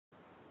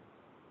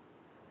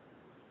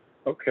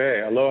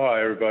Okay, aloha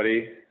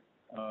everybody.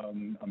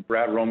 I'm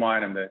Brad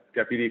Romine. I'm the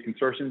Deputy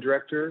Consortium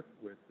Director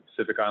with the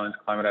Pacific Islands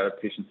Climate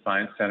Adaptation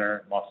Science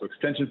Center. I'm also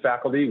Extension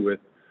faculty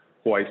with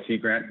Hawaii Sea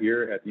Grant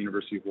here at the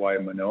University of Hawaii,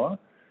 Manoa.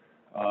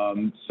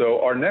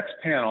 So our next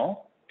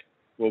panel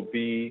will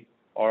be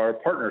our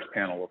partners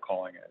panel, we're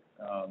calling it.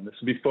 This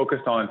will be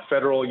focused on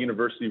federal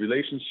university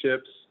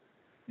relationships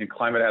and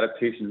climate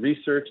adaptation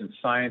research and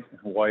science in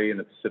Hawaii and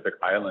the Pacific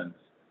Islands.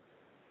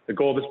 The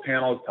goal of this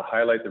panel is to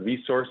highlight the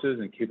resources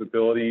and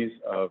capabilities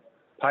of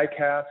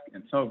PI-CASC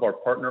and some of our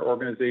partner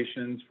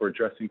organizations for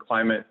addressing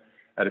climate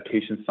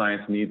adaptation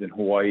science needs in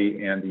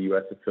Hawaii and the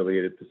US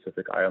affiliated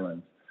Pacific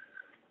Islands.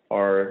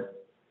 Our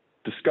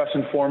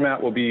discussion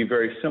format will be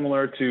very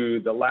similar to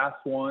the last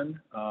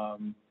one.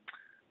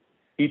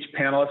 Each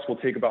panelist will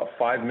take about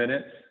 5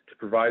 minutes to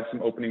provide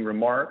some opening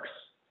remarks,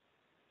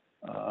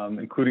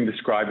 including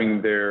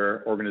describing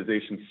their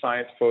organization's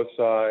science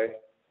foci,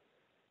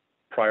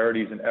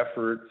 priorities and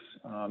efforts.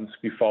 This will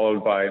be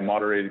followed by a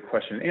moderated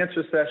question and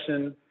answer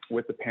session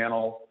with the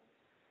panel.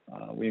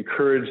 We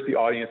encourage the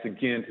audience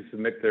again to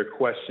submit their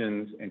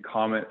questions and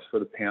comments for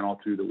the panel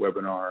through the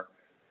webinar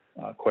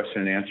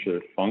question and answer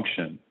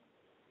function.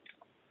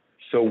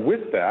 So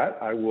with that,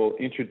 I will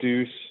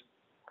introduce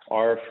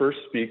our first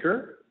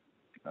speaker,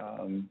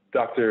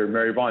 Dr.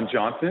 Mari-Vaughn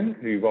Johnson,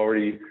 who you've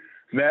already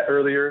met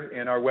earlier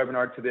in our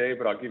webinar today,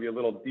 but I'll give you a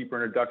little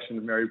deeper introduction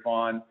to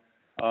Mari-Vaughn.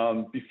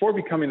 Before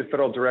becoming the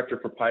federal director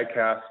for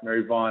PI-CASC,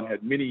 Mari-Vaughn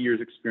had many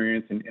years'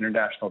 experience in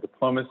international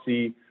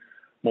diplomacy,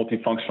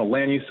 multifunctional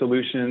land use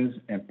solutions,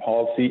 and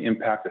policy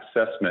impact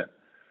assessment,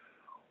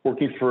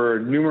 working for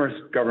numerous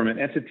government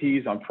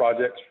entities on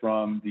projects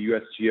from the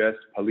USGS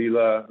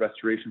Palila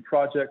Restoration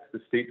Project to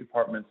the State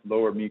Department's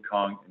Lower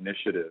Mekong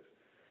Initiative,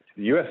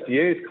 to the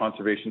USDA's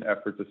Conservation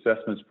Efforts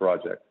Assessments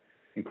Project,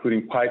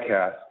 including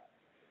PI-CASC.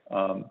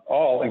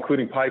 All,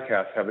 including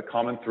PI-CASC, have the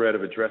common thread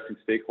of addressing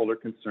stakeholder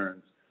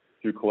concerns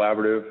through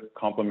collaborative,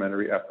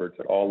 complementary efforts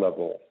at all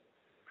levels,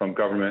 from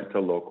government to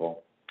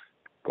local.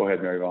 Go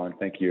ahead, Mari-Vaughn.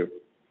 Thank you.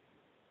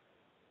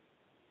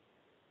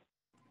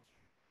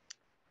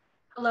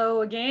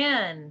 Hello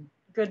again.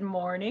 Good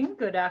morning,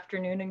 good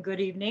afternoon, and good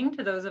evening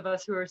to those of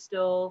us who are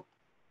still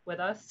with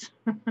us.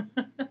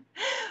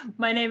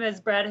 My name,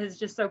 as Brad has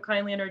just so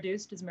kindly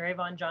introduced, is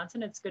Mari-Vaughn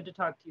Johnson. It's good to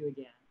talk to you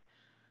again.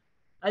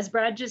 As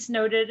Brad just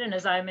noted, and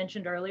as I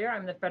mentioned earlier,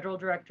 I'm the federal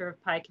director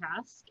of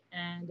PI-CASC,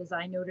 and as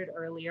I noted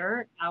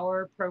earlier,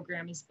 our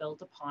program is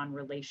built upon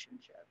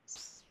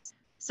relationships.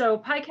 So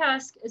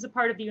PI-CASC is a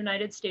part of the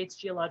United States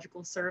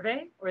Geological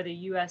Survey, or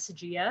the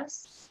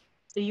USGS.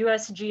 The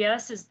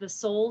USGS is the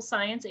sole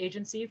science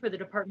agency for the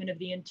Department of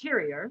the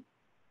Interior,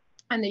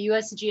 and the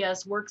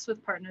USGS works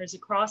with partners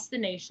across the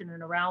nation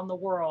and around the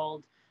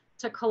world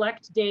to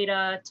collect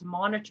data, to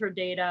monitor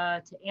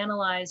data, to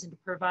analyze, and to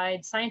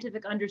provide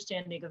scientific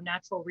understanding of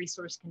natural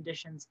resource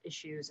conditions,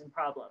 issues, and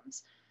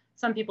problems.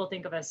 Some people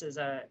think of us as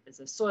a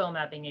soil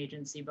mapping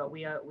agency, but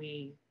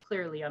we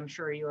clearly, I'm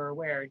sure you're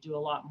aware, do a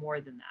lot more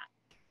than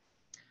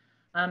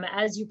that.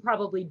 As you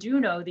probably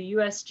do know, the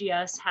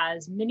USGS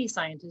has many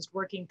scientists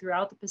working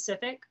throughout the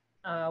Pacific,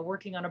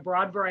 working on a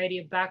broad variety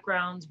of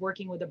backgrounds,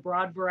 working with a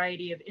broad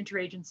variety of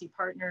interagency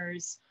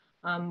partners,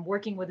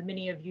 working with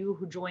many of you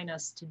who join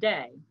us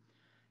today.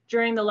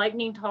 During the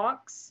lightning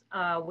talks,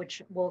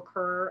 which will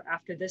occur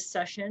after this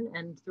session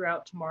and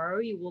throughout tomorrow,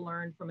 you will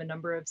learn from a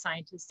number of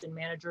scientists and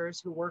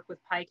managers who work with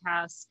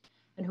PI-CASC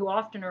and who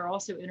often are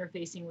also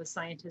interfacing with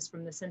scientists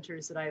from the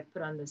centers that I have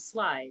put on this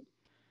slide.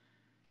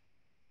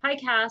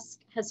 PI-CASC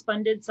has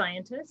funded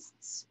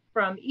scientists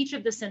from each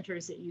of the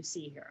centers that you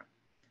see here.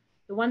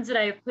 The ones that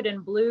I have put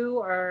in blue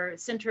are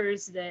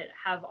centers that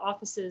have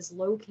offices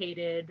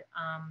located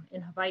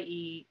in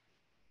Hawaii,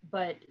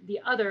 but the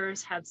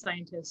others have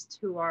scientists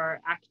who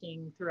are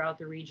acting throughout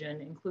the region,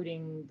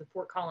 including the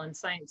Fort Collins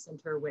Science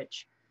Center,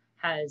 which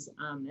has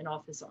an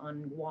office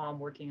on Guam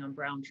working on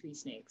brown tree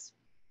snakes.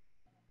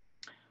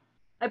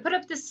 I put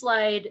up this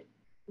slide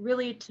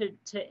really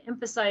to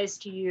emphasize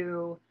to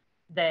you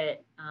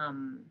that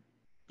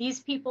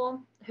these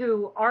people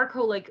who are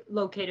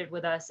co-located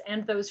with us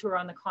and those who are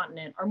on the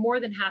continent are more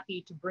than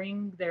happy to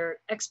bring their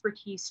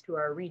expertise to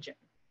our region.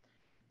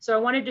 So I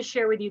wanted to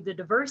share with you the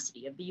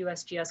diversity of the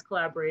USGS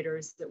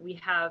collaborators that we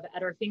have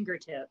at our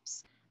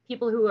fingertips,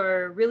 people who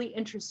are really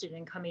interested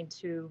in coming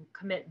to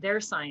commit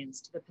their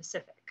science to the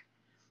Pacific.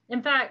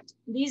 In fact,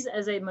 these,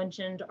 as I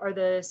mentioned, are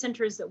the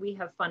centers that we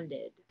have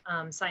funded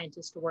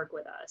scientists to work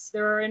with us.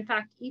 There are, in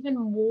fact, even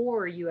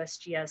more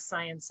USGS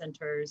science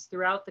centers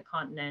throughout the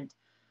continent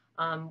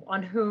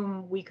on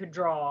whom we could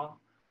draw,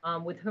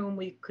 with whom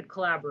we could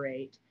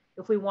collaborate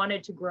if we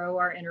wanted to grow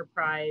our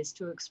enterprise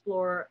to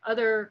explore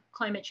other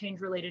climate change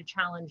related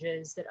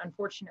challenges that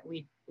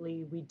unfortunately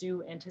we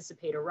do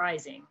anticipate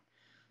arising.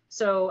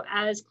 So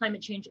as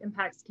climate change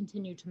impacts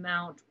continue to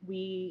mount,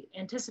 we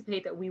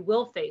anticipate that we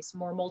will face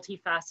more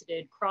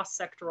multifaceted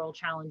cross-sectoral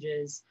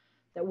challenges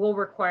that will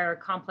require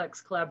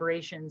complex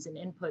collaborations and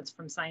inputs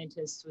from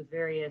scientists with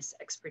various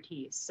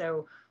expertise.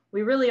 So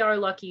we really are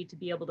lucky to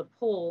be able to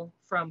pull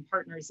from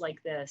partners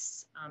like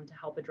this to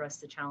help address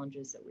the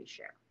challenges that we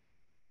share.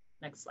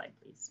 Next slide,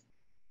 please.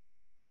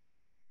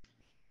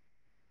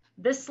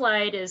 This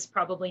slide is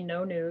probably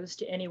no news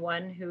to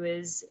anyone who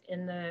is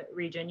in the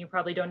region. You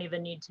probably don't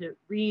even need to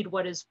read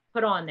what is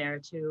put on there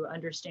to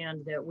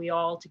understand that we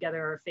all together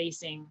are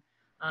facing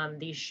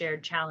these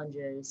shared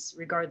challenges,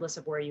 regardless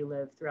of where you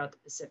live throughout the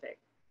Pacific.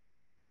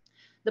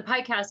 The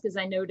PI-CASC, as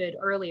I noted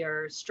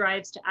earlier,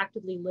 strives to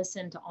actively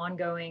listen to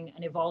ongoing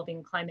and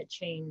evolving climate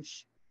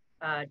change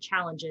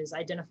challenges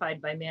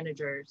identified by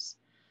managers,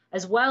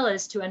 as well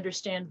as to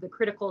understand the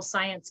critical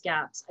science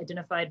gaps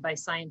identified by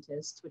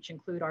scientists, which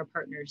include our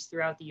partners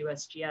throughout the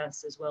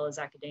USGS, as well as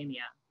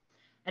academia,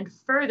 and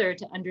further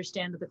to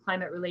understand the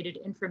climate-related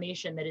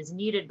information that is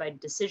needed by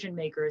decision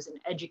makers and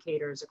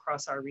educators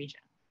across our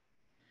region.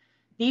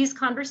 These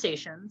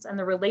conversations and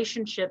the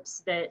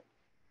relationships that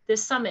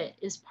this summit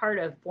is part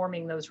of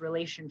forming those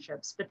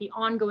relationships, but the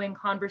ongoing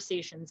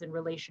conversations and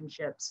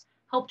relationships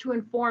help to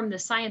inform the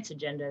science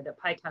agenda that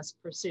PI-CASC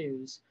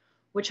pursues,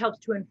 which helps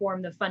to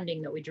inform the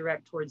funding that we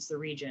direct towards the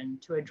region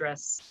to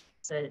address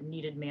the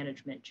needed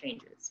management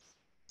changes.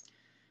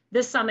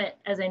 This summit,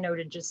 as I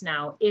noted just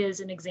now, is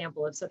an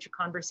example of such a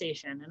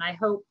conversation, and I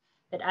hope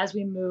that as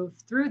we move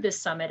through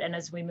this summit and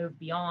as we move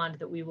beyond,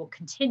 that we will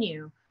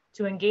continue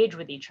to engage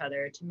with each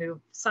other to move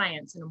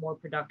science in a more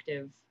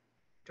productive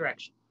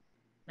direction.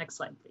 Next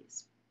slide,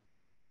 please.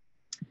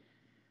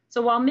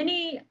 So while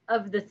many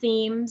of the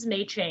themes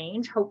may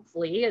change,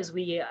 hopefully, as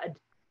we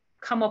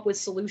come up with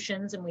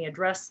solutions and we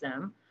address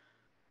them,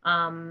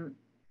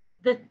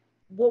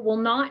 what will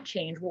not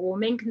change, what will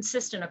remain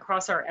consistent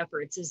across our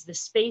efforts is the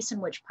space in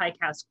which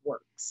PI-CASC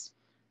works.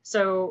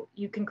 So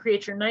you can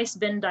create your nice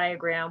Venn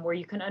diagram where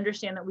you can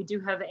understand that we do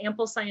have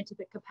ample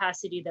scientific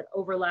capacity that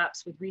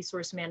overlaps with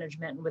resource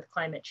management and with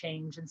climate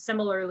change. And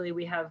similarly,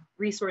 we have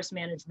resource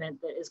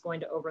management that is going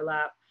to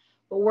overlap.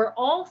 But where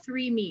all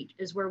three meet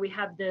is where we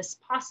have this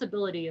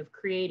possibility of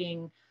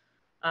creating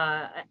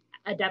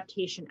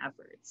adaptation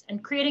efforts,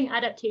 and creating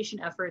adaptation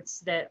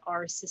efforts that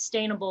are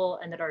sustainable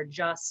and that are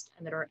just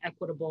and that are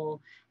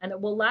equitable and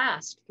that will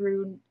last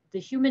through the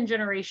human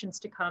generations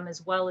to come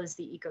as well as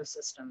the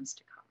ecosystems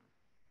to come.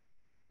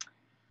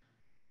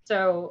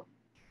 So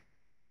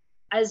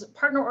as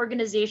partner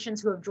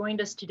organizations who have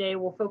joined us today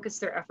will focus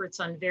their efforts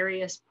on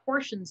various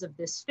portions of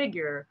this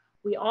figure,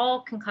 we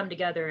all can come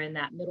together in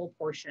that middle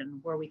portion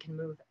where we can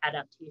move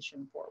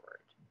adaptation forward.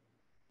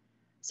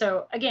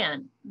 So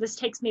again, this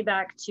takes me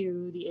back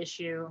to the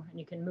issue, and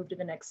you can move to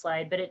the next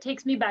slide, but it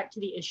takes me back to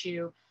the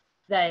issue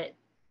that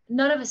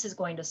none of us is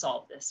going to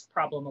solve this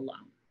problem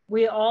alone.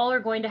 We all are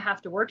going to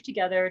have to work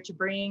together to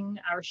bring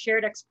our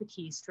shared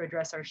expertise to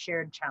address our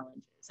shared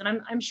challenges.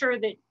 And I'm sure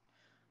that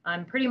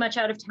I'm pretty much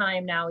out of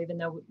time now, even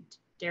though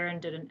Darren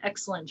did an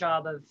excellent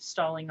job of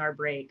stalling our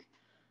break.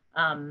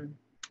 And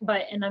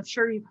I'm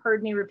sure you've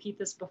heard me repeat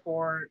this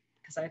before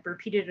because I've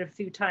repeated it a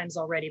few times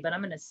already, but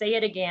I'm going to say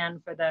it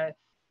again for the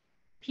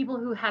people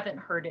who haven't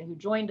heard it, who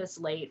joined us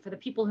late, for the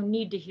people who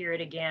need to hear it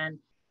again.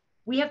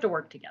 We have to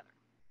work together.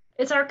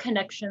 It's our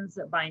connections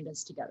that bind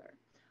us together.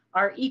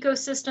 Our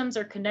ecosystems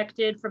are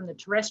connected from the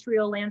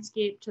terrestrial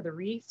landscape to the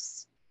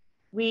reefs.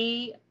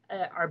 We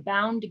are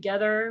bound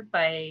together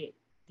by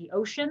the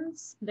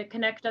oceans that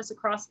connect us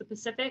across the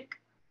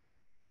Pacific.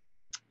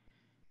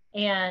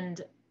 And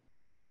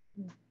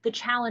the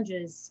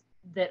challenges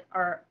that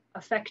are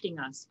affecting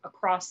us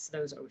across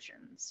those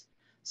oceans.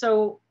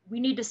 So we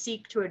need to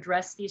seek to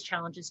address these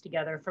challenges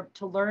together,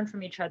 to learn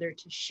from each other,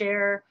 to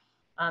share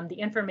the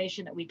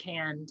information that we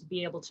can to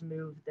be able to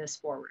move this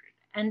forward.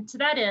 And to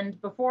that end,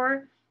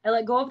 before I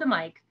let go of the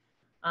mic,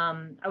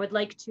 I would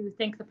like to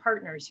thank the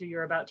partners who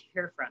you're about to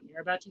hear from.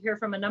 You're about to hear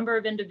from a number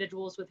of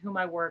individuals with whom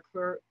I work who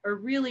are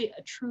really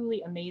a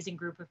truly amazing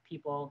group of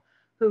people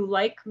who,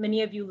 like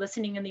many of you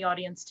listening in the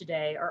audience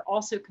today, are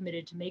also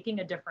committed to making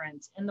a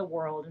difference in the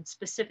world and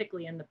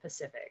specifically in the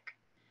Pacific.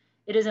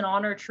 It is an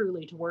honor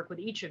truly to work with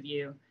each of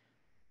you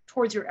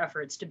towards your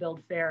efforts to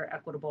build fair,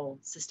 equitable,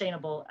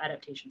 sustainable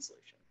adaptation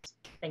solutions.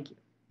 Thank you.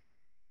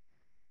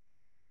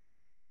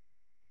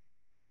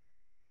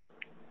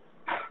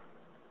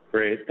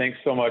 Great, thanks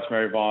so much,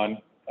 Mari-Vaughn.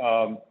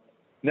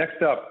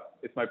 Next up,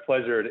 it's my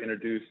pleasure to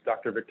introduce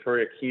Dr.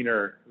 Victoria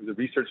Keener, who's a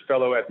research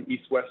fellow at the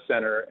East-West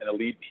Center and a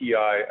lead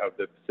PI of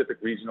the Pacific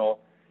Regional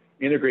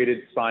Integrated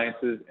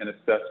Sciences and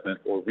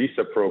Assessment, or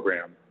RISA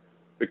program.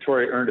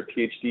 Victoria earned a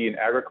PhD in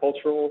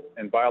agricultural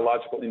and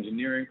biological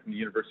engineering from the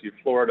University of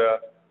Florida,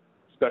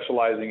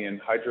 specializing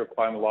in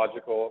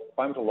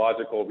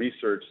climatological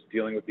research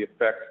dealing with the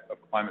effects of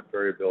climate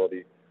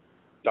variability.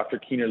 Dr.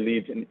 Keener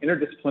leads an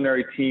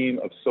interdisciplinary team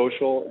of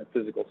social and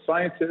physical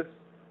scientists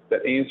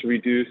that aims to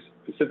reduce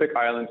Pacific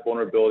Islands'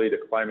 vulnerability to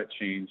climate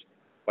change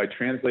by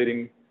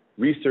translating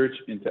research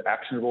into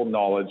actionable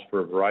knowledge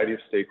for a variety of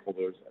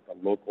stakeholders at the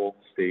local,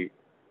 state,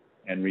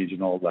 and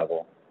regional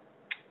level.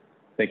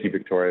 Thank you,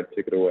 Victoria.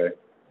 Take it away.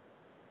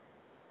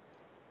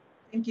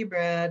 Thank you,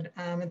 Brad,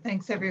 and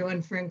thanks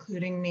everyone for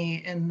including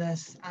me in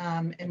this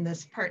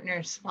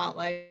partner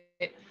spotlight.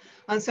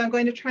 So I'm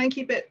going to try and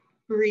keep it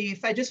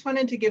brief. I just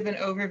wanted to give an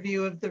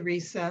overview of the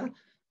RISA,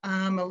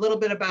 a little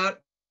bit about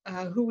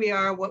who we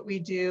are, what we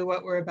do,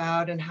 what we're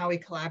about, and how we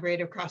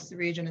collaborate across the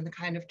region and the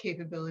kind of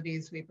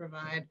capabilities we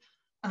provide.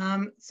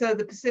 So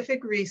the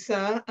Pacific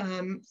RISA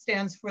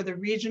stands for the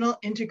Regional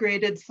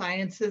Integrated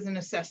Sciences and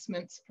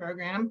Assessments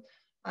Program,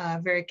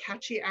 very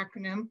catchy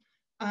acronym.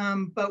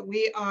 But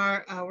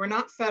we're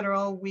not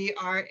federal, we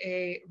are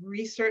a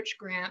research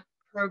grant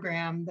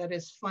program that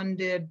is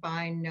funded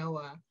by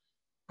NOAA.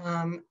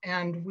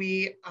 And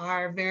we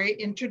are very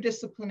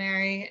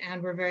interdisciplinary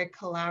and we're very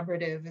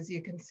collaborative, as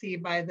you can see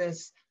by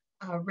this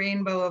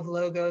rainbow of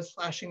logos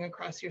flashing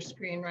across your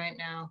screen right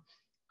now.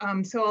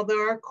 So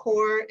although our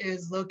core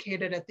is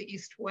located at the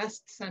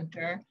East-West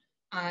Center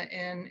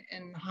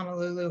in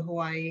Honolulu,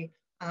 Hawaii,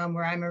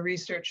 where I'm a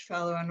research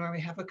fellow and where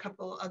we have a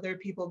couple other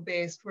people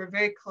based, we're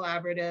very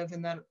collaborative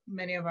in that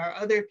many of our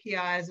other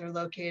PIs are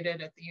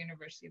located at the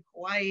University of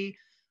Hawaii,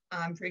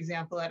 for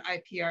example, at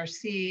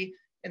IPRC,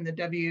 in the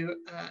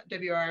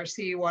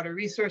WRRC Water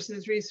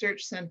Resources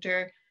Research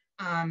Center,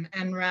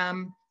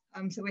 NREM.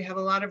 So we have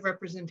a lot of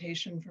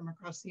representation from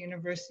across the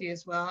university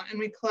as well. And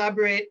we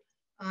collaborate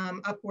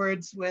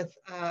upwards with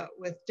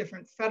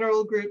different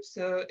federal groups.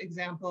 So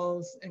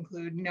examples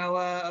include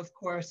NOAA, of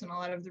course, and a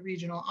lot of the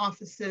regional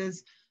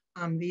offices,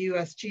 the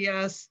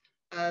USGS,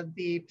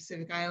 the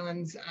Pacific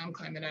Islands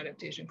Climate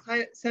Adaptation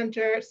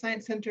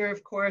Science Center,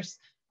 of course,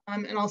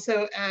 and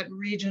also at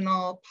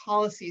regional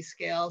policy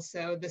scale.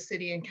 So the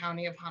city and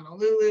county of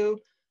Honolulu,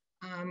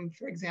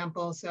 for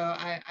example. So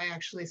I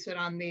actually sit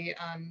on the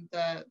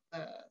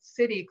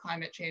City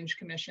Climate Change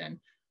Commission.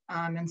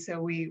 And so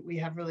we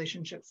have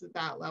relationships at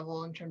that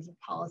level in terms of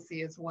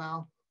policy as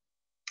well.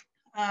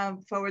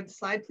 Forward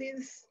slide,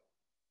 please.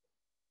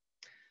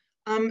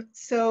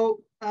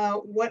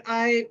 What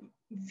I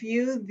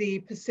view the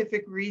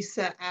Pacific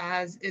RISA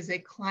as is a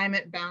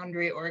climate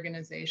boundary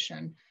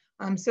organization.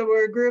 So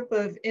we're a group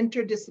of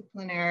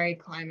interdisciplinary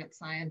climate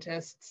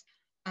scientists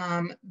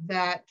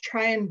that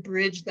try and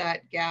bridge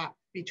that gap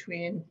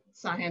between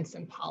science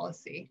and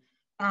policy.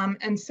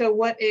 And so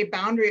what a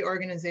boundary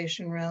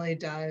organization really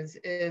does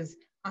is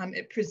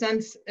it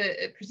presents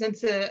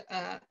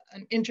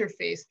an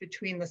interface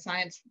between the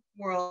science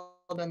world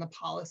and the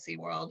policy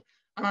world.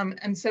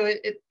 And so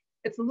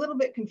it's a little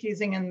bit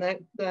confusing in that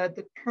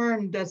the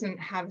term doesn't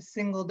have a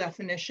single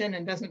definition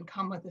and doesn't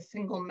come with a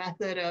single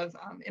method of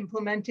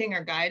implementing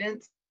or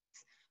guidance.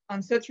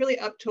 So it's really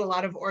up to a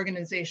lot of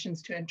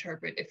organizations to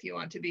interpret if you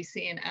want to be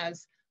seen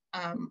as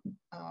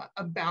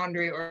a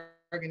boundary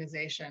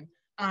organization.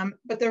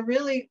 But they're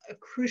really a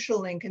crucial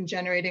link in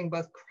generating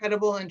both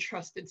credible and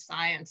trusted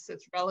science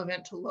that's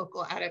relevant to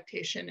local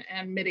adaptation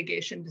and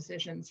mitigation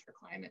decisions for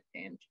climate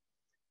change.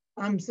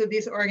 So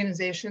these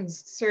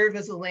organizations serve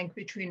as a link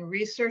between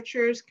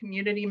researchers,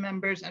 community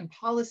members, and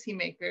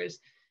policymakers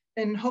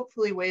in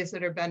hopefully ways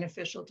that are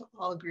beneficial to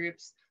all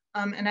groups.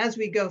 And as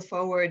we go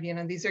forward,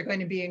 these are going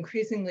to be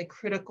increasingly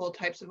critical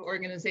types of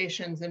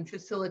organizations in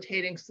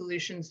facilitating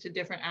solutions to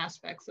different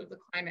aspects of the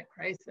climate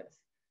crisis.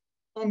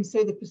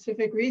 So the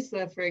Pacific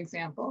RISA, for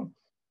example,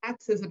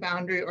 acts as a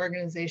boundary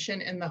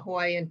organization in the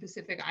Hawaiʻi and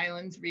Pacific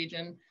Islands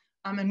region.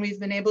 And we've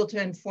been able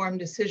to inform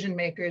decision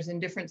makers in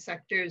different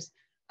sectors,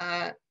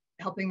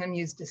 helping them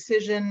use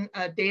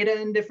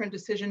data in different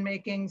decision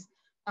makings.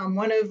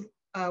 One of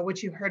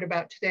which you heard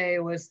about today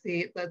was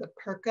the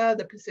PIRCA,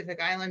 the Pacific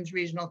Islands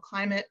Regional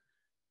Climate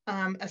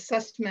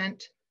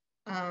Assessment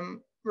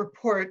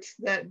reports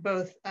that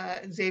both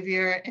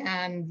Xavier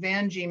and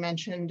Vanjie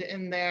mentioned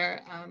in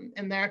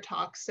their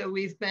talks. So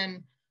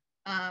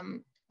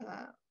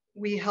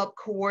we help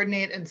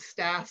coordinate and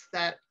staff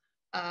that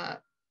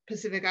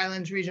Pacific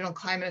Islands Regional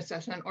Climate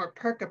Assessment, or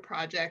PIRCA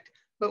project,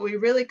 but we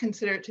really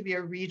consider it to be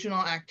a regional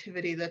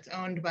activity that's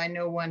owned by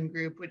no one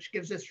group, which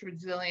gives us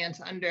resilience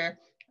under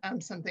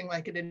something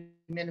like an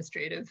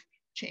administrative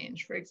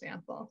change, for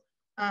example.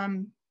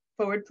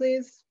 Forward,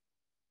 please.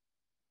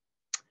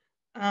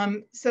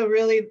 So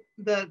really,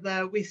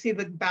 we see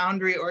the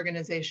boundary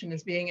organization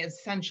as being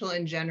essential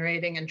in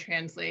generating and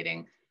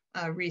translating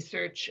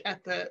research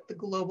at the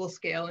global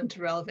scale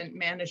into relevant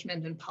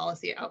management and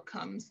policy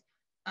outcomes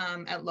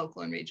at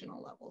local and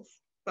regional levels.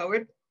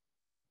 Forward.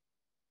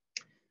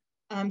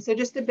 So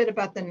just a bit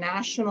about the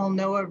national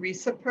NOAA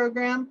RISA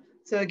program.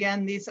 So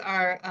again, these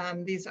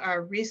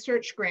are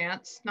research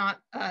grants, not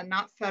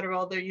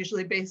federal. They're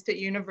usually based at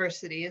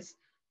universities.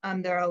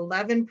 There are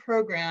 11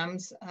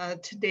 programs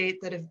to date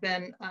that have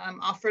been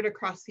offered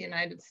across the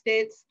United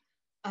States.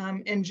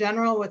 In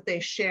general, what they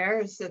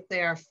share is that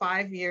they are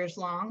 5 years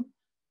long.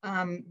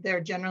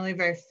 They're generally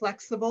very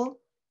flexible,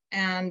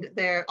 and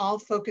they're all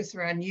focused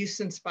around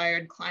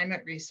use-inspired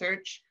climate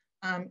research.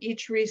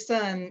 Each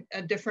RISA in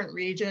a different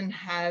region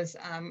has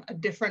a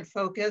different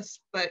focus,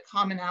 but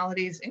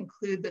commonalities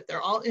include that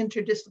they're all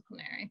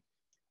interdisciplinary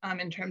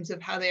in terms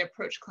of how they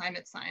approach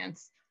climate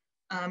science.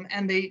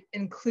 And they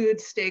include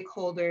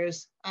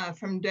stakeholders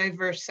from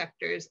diverse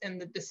sectors in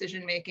the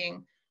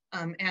decision-making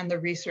and the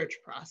research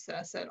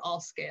process at all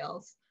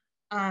scales.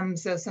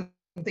 So some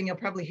something you'll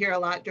probably hear a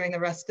lot during the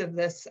rest of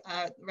this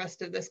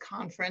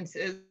conference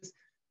is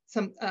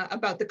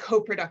about the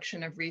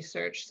co-production of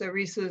research. So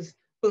RISAs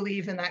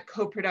believe in that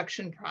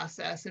co-production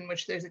process in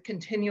which there's a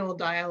continual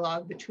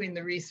dialogue between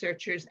the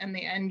researchers and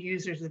the end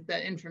users of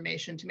that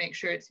information to make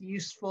sure it's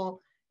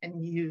useful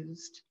and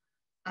used.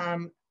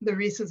 The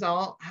RISAs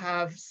all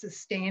have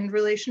sustained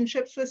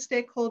relationships with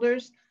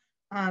stakeholders.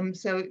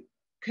 So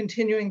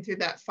continuing through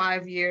that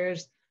 5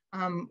 years,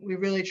 we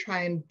really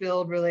try and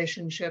build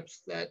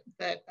relationships that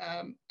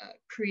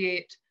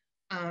create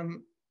us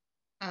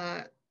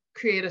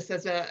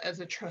as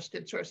a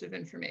trusted source of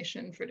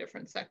information for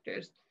different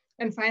sectors.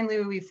 And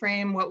finally, we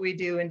frame what we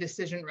do in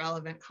decision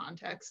relevant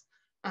context.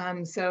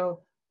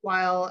 So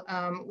while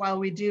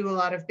we do a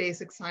lot of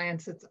basic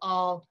science, it's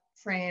all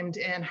framed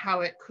in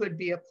how it could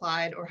be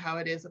applied or how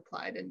it is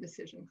applied in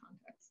decision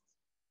contexts.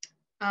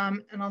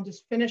 And I'll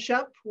just finish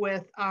up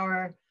with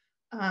our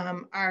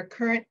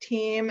current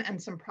team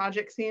and some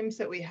project themes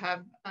that we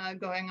have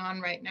going on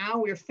right now.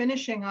 We're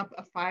finishing up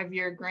a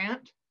 5-year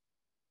grant.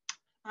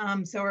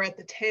 So we're at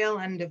the tail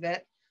end of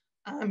it.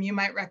 You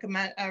might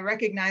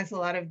recognize a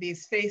lot of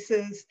these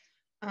faces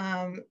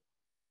and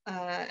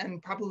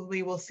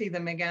probably will see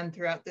them again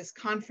throughout this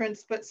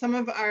conference, but some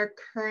of our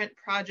current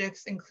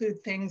projects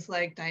include things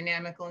like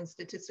dynamical and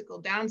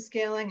statistical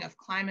downscaling of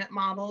climate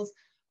models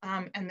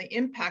and the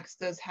impacts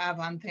those have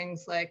on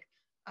things like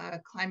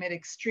climate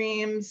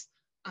extremes,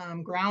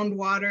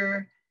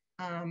 groundwater,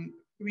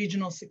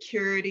 regional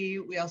security.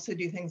 We also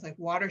do things like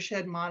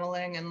watershed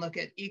modeling and look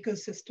at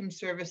ecosystem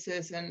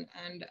services and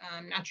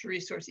natural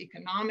resource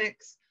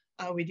economics.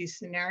 We do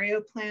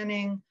scenario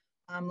planning,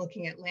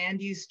 looking at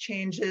land use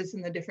changes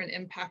and the different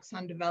impacts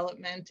on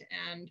development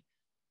and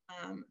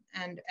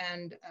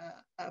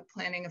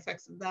planning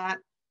effects of that.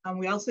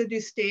 We also do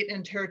state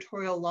and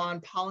territorial law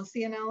and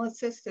policy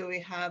analysis. So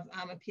we have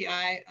a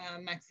PI,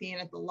 Maxine,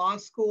 at the law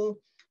school.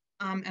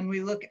 And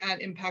we look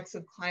at impacts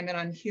of climate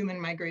on human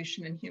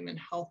migration and human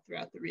health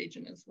throughout the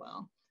region as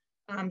well.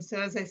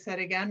 So as I said,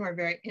 again, we're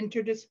very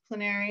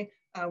interdisciplinary.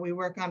 We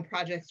work on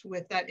projects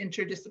with that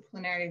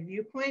interdisciplinary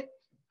viewpoint.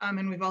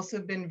 And we've also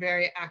been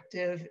very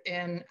active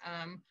in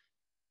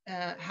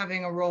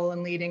having a role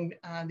in leading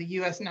the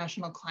US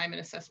National Climate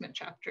Assessment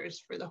chapters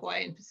for the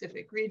Hawaiʻi and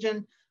Pacific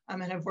region,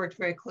 and have worked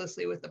very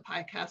closely with the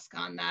PI-CASC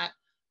on that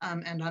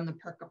and on the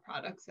PERCA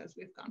products as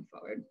we've gone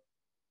forward.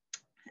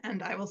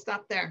 And I will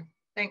stop there.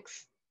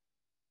 Thanks.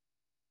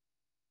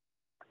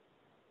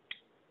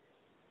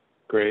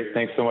 Great.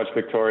 Thanks so much,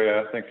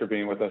 Victoria. Thanks for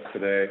being with us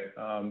today.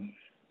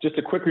 Just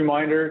a quick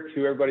reminder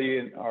to everybody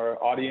in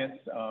our audience,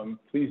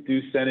 please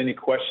do send any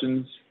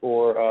questions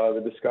for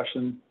the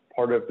discussion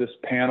part of this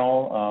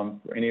panel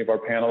for any of our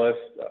panelists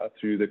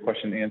through the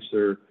question and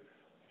answer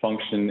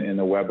function in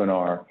the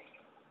webinar.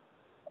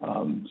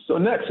 So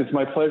next, it's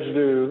my pleasure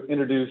to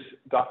introduce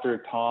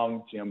Dr.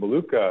 Tom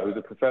Giambelluca, who's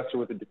a professor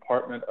with the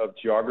Department of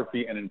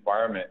Geography and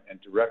Environment and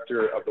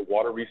director of the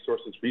Water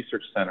Resources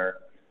Research Center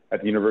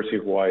at the University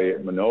of Hawaii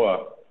at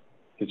Manoa.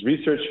 His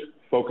research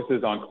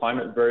focuses on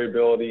climate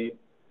variability,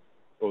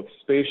 both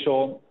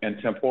spatial and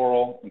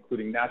temporal,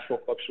 including natural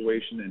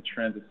fluctuation and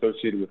trends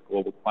associated with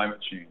global climate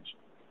change,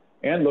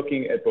 and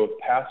looking at both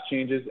past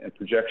changes and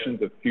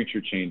projections of future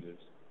changes,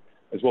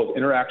 as well as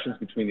interactions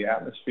between the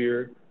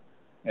atmosphere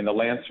and the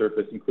land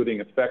surface, including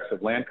effects of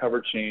land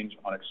cover change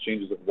on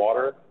exchanges of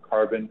water,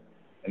 carbon,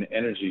 and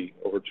energy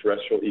over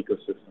terrestrial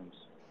ecosystems.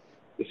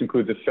 This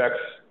includes effects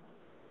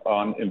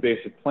on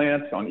invasive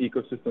plants, on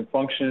ecosystem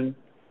function,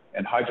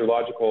 and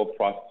hydrological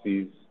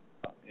processes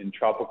in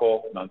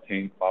tropical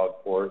montane cloud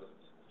forests.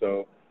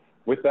 So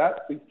with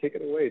that, please take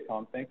it away,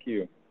 Tom. Thank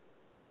you.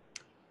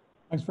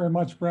 Thanks very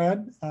much,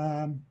 Brad.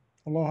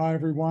 Aloha,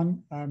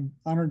 everyone. I'm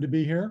honored to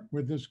be here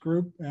with this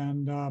group,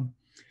 and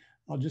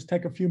I'll just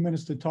take a few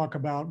minutes to talk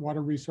about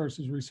Water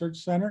Resources Research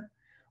Center,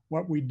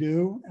 what we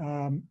do,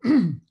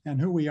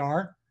 and who we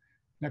are.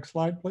 Next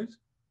slide, please.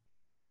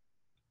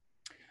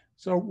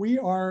 So we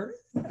are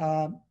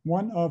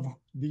one of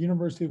the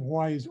University of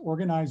Hawaii's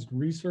organized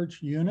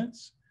research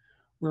units.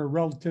 We're a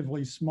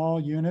relatively small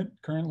unit.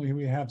 Currently,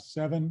 we have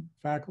 7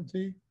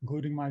 faculty,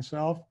 including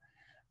myself,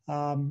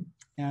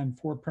 and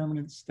 4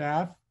 permanent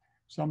staff.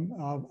 Some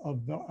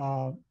of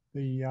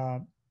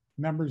the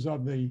members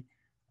of the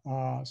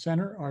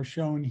center are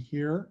shown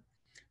here.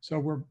 So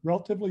we're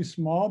relatively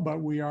small,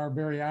 but we are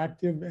very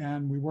active,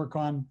 and we work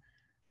on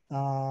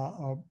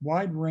a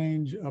wide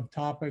range of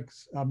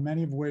topics,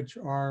 many of which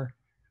are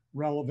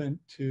relevant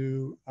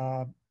to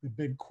the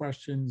big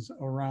questions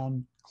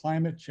around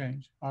climate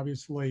change.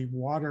 Obviously,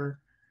 water,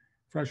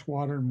 fresh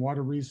water and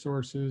water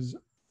resources,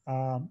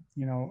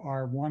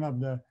 are one of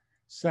the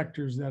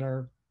sectors that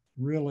are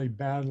really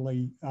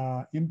badly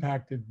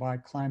impacted by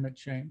climate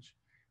change.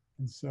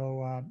 And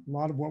so a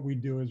lot of what we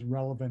do is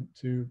relevant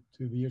to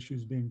the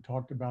issues being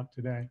talked about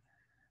today.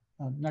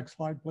 Next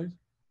slide, please.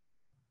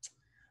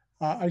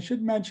 I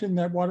should mention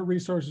that Water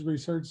Resources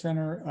Research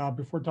Center,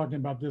 before talking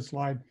about this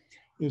slide,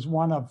 is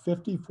one of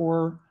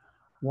 54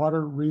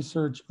 water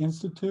research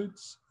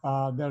institutes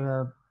that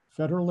are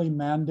federally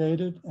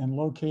mandated and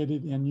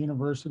located in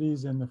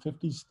universities in the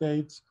 50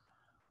 states,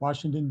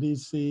 Washington,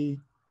 D.C.,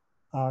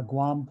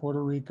 Guam,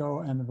 Puerto Rico,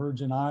 and the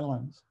Virgin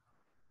Islands.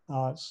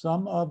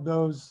 Some of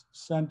those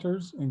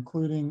centers,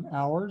 including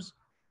ours,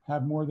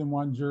 have more than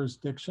one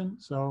jurisdiction.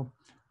 So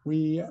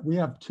we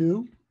have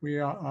two. We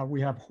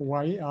have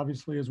Hawaii,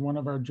 obviously, as one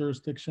of our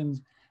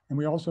jurisdictions, and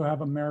we also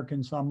have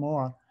American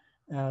Samoa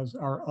as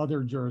our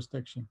other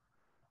jurisdiction.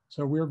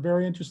 So we're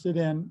very interested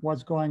in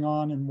what's going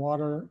on in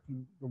water,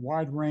 the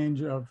wide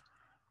range of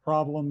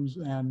problems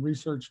and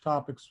research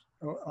topics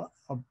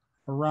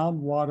around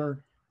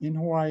water in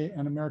Hawaii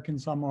and American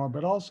Samoa,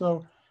 but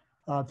also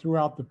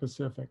throughout the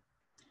Pacific.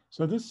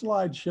 So this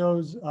slide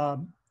shows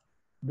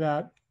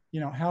that,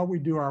 how we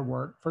do our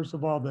work. First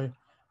of all,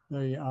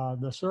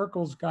 the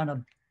circles kind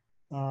of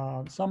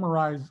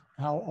summarize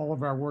how all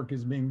of our work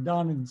is being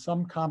done in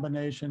some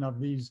combination of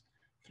these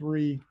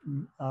three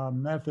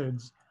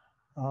methods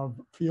of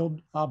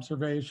field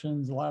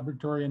observations,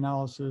 laboratory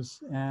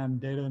analysis,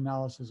 and data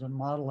analysis and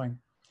modeling.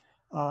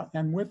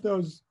 And with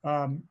those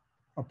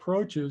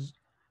approaches,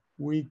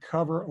 we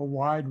cover a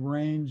wide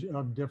range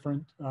of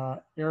different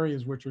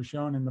areas, which are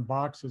shown in the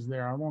boxes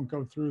there. I won't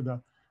go through the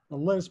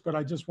list, but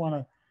I just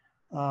want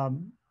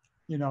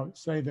to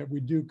say that we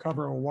do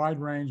cover a wide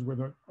range with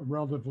a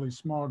relatively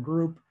small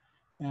group,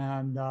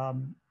 and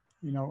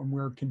and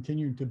we're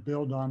continuing to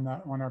build on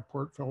that, on our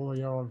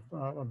portfolio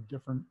of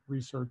different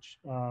research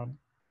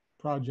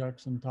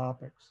projects and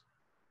topics.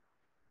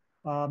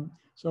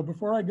 So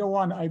before I go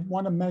on, I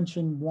want to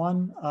mention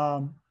one.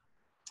 I'm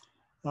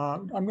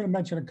going to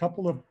mention a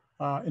couple of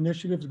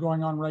initiatives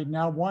going on right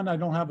now. One I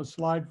don't have a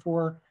slide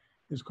for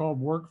is called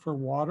Work for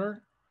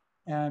Water,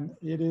 and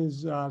it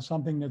is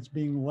something that's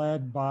being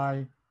led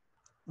by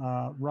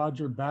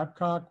Roger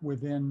Babcock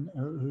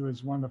who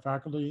is one of the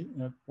faculty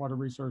at Water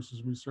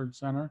Resources Research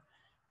Center,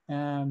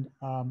 and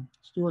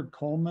Stuart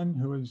Coleman,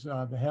 who is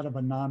the head of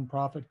a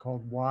nonprofit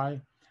called WHY.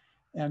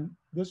 And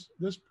this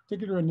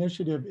particular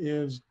initiative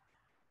is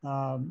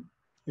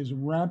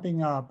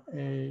ramping up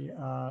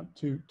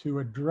to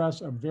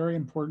address a very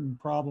important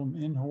problem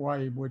in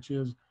Hawaii, which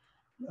is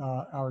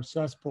our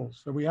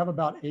cesspools. So we have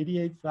about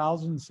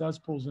 88,000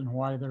 cesspools in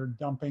Hawaii that are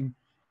dumping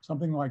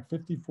something like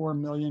 54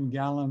 million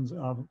gallons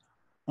of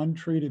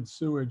untreated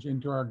sewage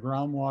into our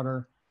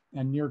groundwater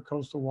and near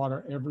coastal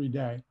water every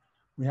day.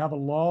 We have a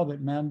law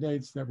that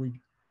mandates that we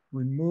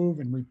remove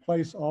and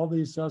replace all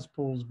these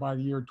cesspools by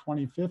the year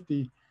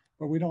 2050,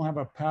 but we don't have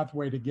a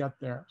pathway to get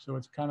there. So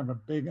it's kind of a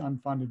big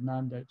unfunded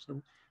mandate.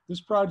 So this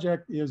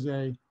project is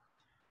an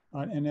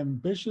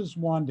ambitious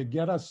one to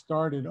get us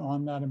started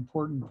on that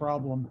important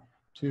problem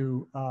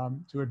to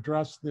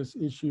address this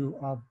issue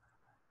of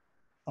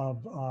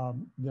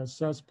the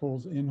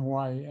cesspools in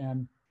Hawaii,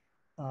 and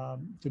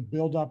to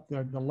build up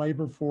the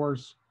labor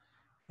force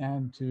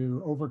and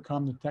to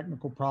overcome the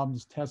technical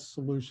problems, test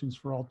solutions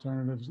for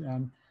alternatives,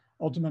 and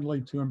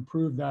ultimately to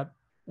improve that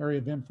area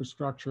of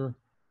infrastructure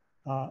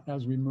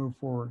as we move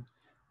forward.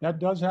 That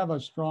does have a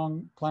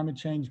strong climate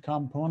change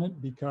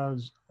component,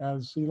 because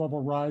as sea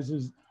level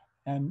rises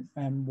and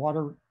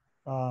water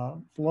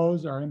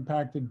flows are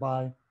impacted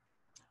by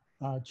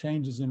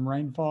changes in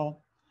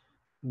rainfall,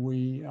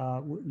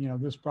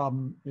 this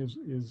problem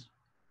is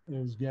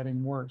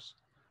getting worse.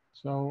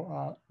 So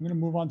I'm going to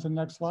move on to the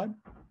next slide.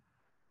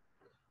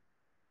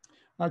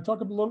 I'll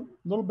talk a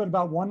little bit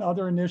about one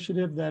other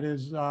initiative that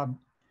is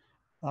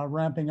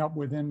ramping up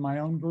within my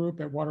own group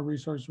at Water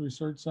Resource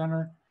Research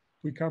Center.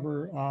 We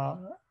cover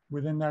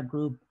within that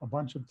group a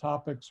bunch of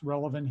topics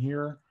relevant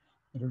here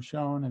that are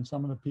shown, and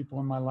some of the people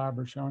in my lab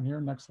are shown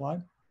here. Next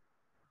slide.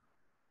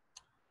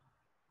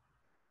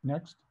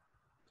 Next.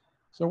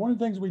 So one of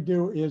the things we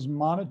do is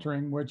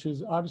monitoring, which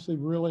is obviously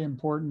really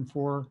important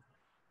for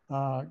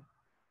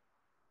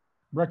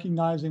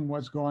recognizing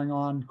what's going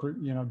on,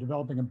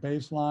 developing a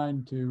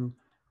baseline to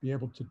be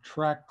able to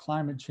track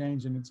climate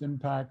change and its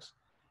impacts,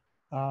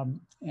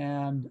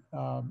 and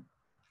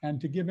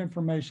to give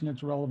information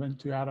that's relevant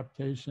to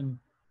adaptation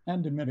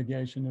and to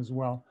mitigation as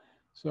well.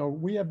 So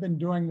we have been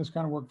doing this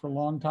kind of work for a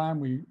long time.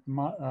 We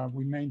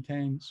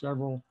maintain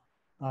several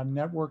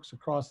networks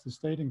across the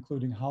state,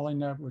 including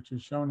HollyNet, which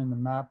is shown in the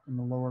map in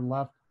the lower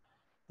left,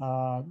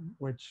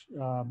 which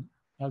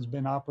has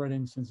been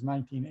operating since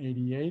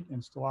 1988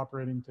 and still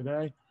operating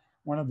today.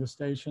 One of the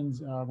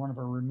stations, one of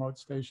our remote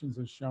stations,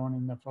 is shown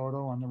in the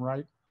photo on the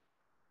right.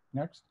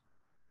 Next.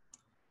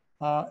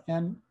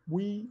 And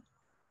we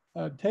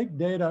take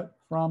data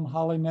from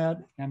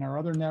HollyNet and our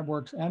other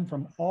networks and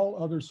from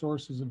all other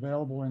sources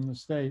available in the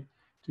state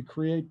to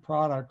create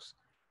products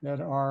that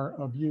are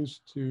of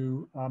use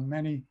to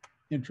many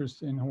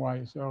interests in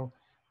Hawaii. So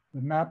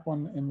the map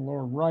one in the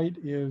lower right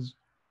is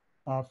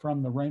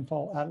from the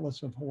Rainfall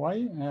Atlas of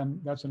Hawaii,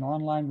 and that's an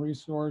online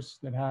resource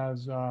that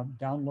has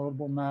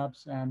downloadable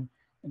maps and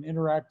an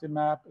interactive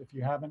map. If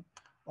you haven't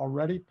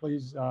already,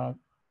 please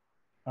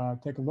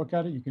take a look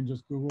at it. You can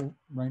just Google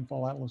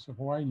Rainfall Atlas of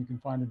Hawaii and you can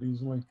find it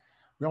easily.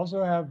 We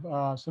also have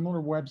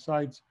similar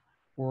websites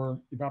for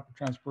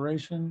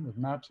evapotranspiration, with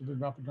maps of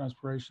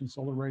evapotranspiration,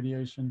 solar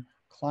radiation,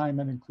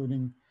 climate,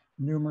 including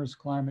numerous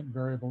climate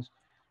variables.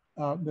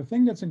 The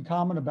thing that's in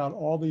common about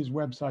all these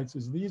websites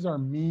is these are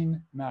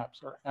mean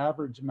maps or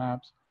average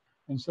maps.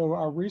 And so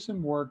our recent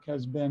work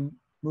has been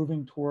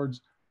moving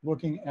towards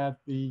looking at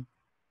the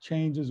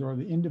changes or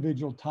the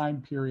individual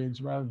time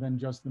periods rather than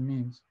just the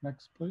means.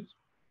 Next, please.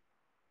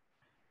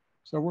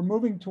 So we're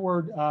moving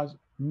toward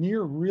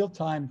near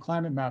real-time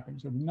climate mapping.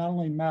 So we've not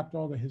only mapped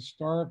all the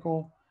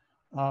historical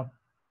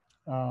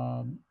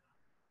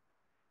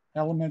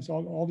elements,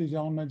 all these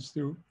elements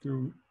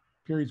through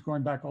periods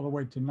going back all the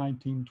way to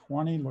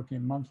 1920, looking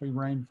at monthly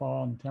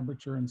rainfall and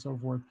temperature and so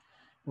forth.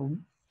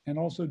 And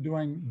also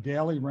doing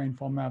daily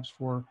rainfall maps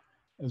for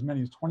as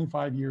many as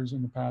 25 years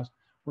in the past.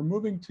 We're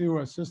moving to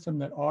a system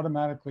that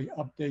automatically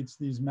updates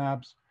these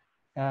maps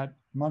at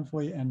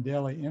monthly and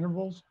daily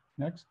intervals.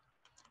 Next.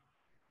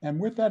 And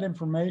with that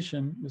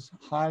information, this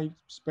high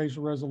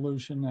spatial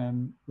resolution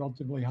and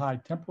relatively high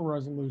temporal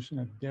resolution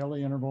at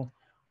daily interval,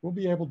 we'll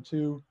be able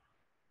to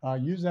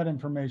use that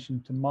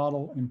information to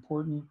model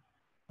important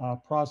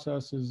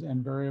processes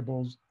and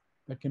variables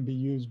that can be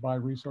used by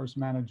resource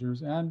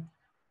managers and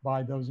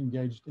by those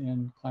engaged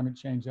in climate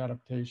change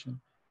adaptation,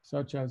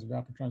 such as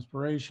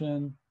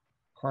evapotranspiration,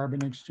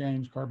 carbon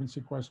exchange, carbon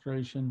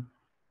sequestration,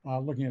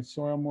 looking at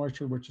soil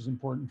moisture, which is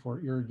important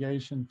for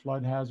irrigation,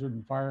 flood hazard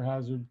and fire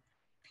hazard,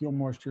 fuel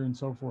moisture, and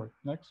so forth.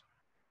 Next.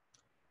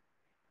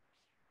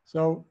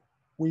 So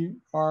we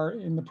are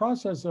in the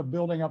process of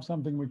building up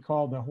something we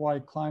call the Hawaii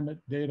Climate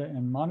Data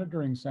and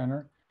Monitoring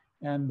Center.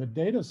 And the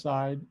data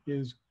side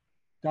is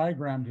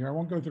diagrammed here. I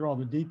won't go through all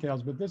the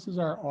details, but this is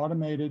our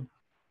automated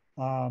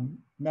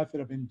method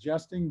of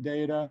ingesting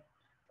data,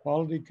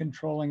 quality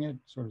controlling it,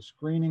 sort of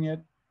screening it,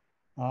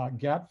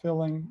 gap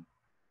filling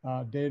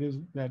data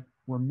that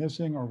were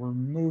missing or were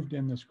removed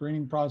in the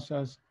screening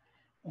process,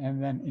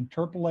 and then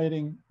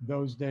interpolating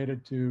those data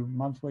to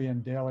monthly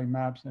and daily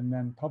maps, and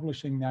then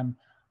publishing them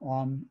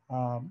on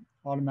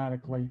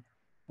automatically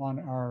on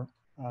our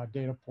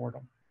data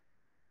portal.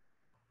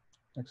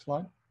 Next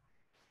slide.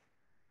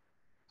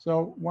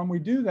 So when we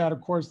do that,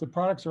 of course, the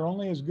products are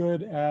only as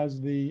good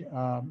as the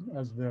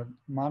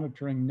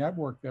monitoring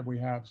network that we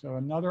have. So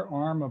another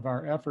arm of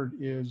our effort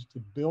is to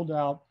build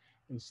out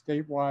a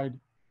statewide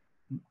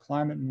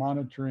climate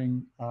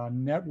monitoring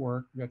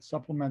network that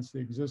supplements the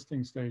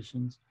existing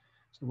stations.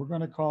 So we're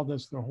going to call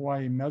this the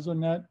Hawaii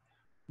Mesonet.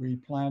 We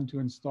plan to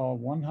install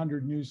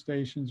 100 new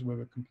stations with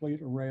a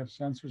complete array of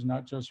sensors,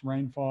 not just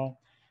rainfall,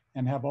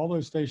 and have all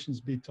those stations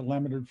be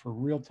telemetered for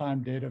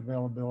real-time data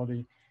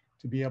availability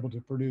to be able to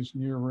produce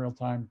near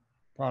real-time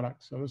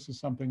products. So this is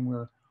something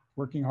we're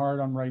working hard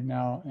on right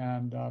now,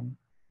 and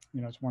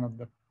you know, it's one of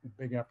the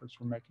big efforts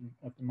we're making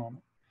at the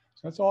moment.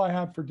 So that's all I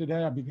have for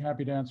today. I'd be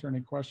happy to answer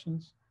any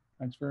questions.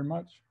 Thanks very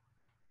much.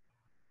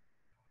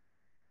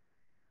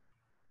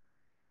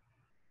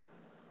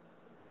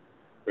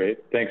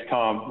 Great, thanks,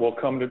 Tom. We'll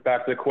come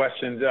back to the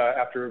questions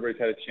after everybody's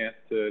had a chance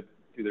to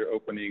do their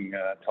opening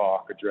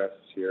talk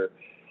addresses here.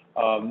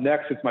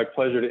 Next, it's my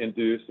pleasure to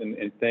introduce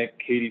and thank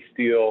Katie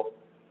Steele,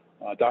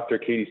 Dr.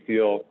 Katie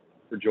Steele,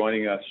 for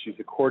joining us. She's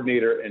the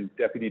coordinator and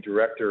deputy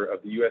director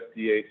of the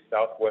USDA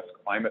Southwest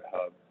Climate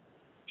Hub.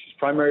 She's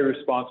primarily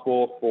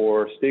responsible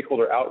for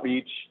stakeholder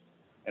outreach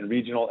and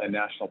regional and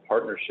national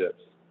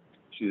partnerships.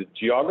 She's a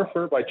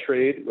geographer by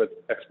trade with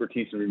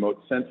expertise in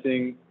remote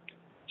sensing,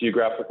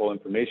 geographical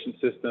information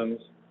systems,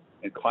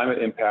 and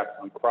climate impact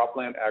on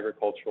cropland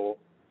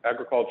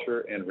agriculture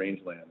and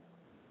rangeland.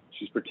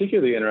 She's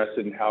particularly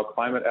interested in how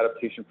climate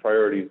adaptation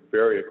priorities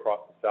vary across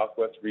the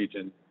Southwest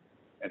region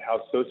and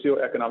how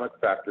socioeconomic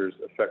factors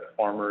affect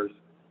farmers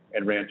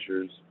and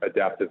ranchers'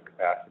 adaptive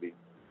capacity.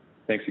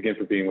 Thanks again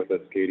for being with us,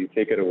 Katie.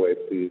 Take it away,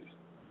 please.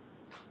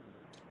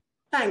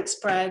 Thanks,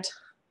 Brad.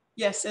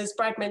 Yes, as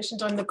Brad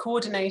mentioned, I'm the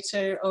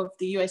coordinator of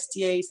the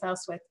USDA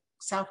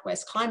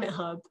Southwest Climate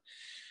Hub.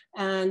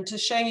 And to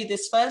show you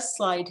this first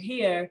slide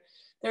here,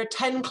 there are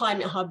 10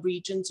 Climate Hub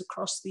regions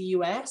across the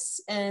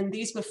US, and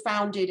these were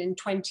founded in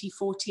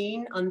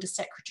 2014 under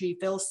Secretary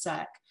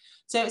Vilsack.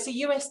 So it's a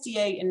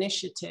USDA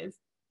initiative.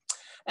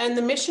 And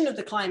the mission of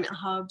the Climate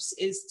Hubs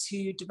is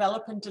to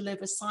develop and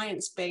deliver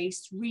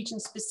science-based,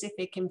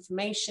 region-specific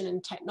information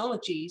and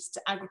technologies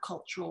to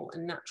agricultural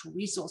and natural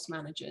resource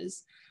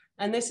managers.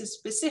 And this is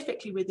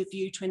specifically with a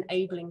view to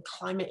enabling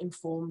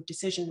climate-informed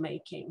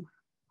decision-making.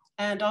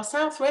 And our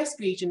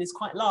Southwest region is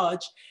quite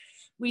large.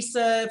 We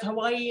serve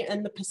Hawaii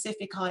and the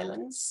Pacific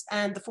Islands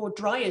and the 4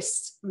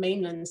 driest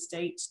mainland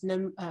states,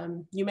 New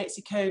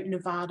Mexico,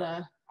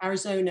 Nevada,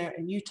 Arizona,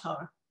 and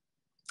Utah.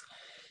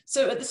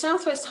 So at the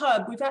Southwest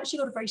Hub, we've actually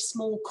got a very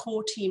small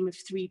core team of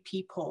 3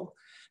 people,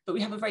 but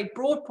we have a very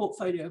broad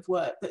portfolio of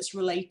work that's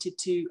related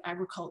to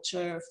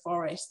agriculture,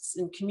 forests,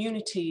 and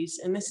communities.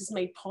 And this is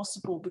made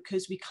possible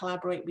because we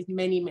collaborate with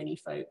many, many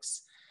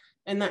folks.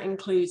 And that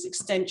includes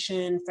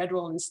extension,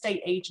 federal and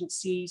state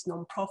agencies,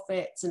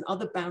 nonprofits, and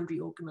other boundary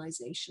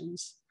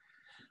organizations.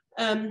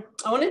 I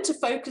wanted to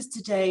focus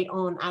today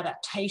on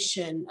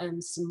adaptation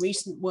and some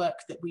recent work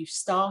that we've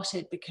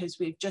started because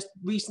we've just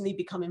recently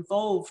become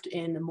involved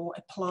in the more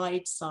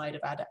applied side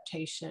of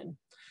adaptation.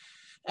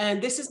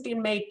 And this has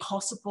been made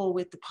possible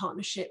with the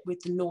partnership with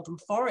the Northern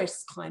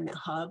Forest Climate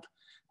Hub,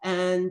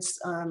 and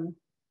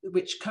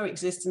which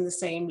coexists in the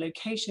same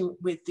location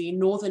with the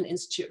Northern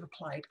Institute of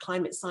Applied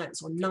Climate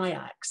Science, or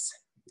NIACS.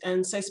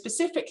 And so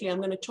specifically, I'm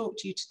going to talk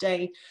to you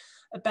today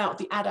about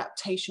the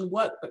adaptation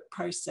workbook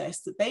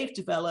process that they've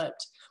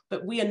developed,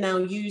 but we are now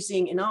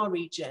using in our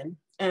region.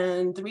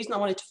 And the reason I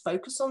wanted to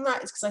focus on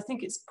that is because I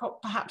think it's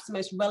perhaps the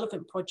most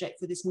relevant project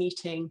for this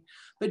meeting.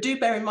 But do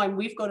bear in mind,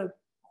 we've got a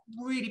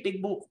really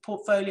big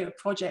portfolio of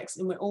projects,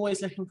 and we're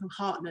always looking for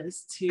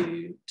partners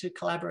to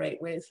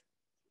collaborate with.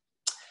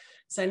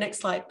 So next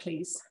slide,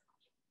 please.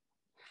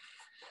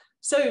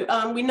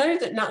 So we know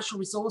that natural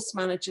resource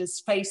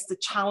managers face the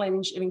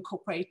challenge of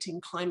incorporating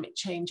climate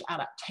change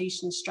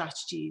adaptation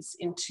strategies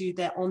into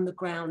their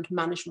on-the-ground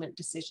management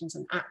decisions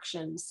and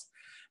actions.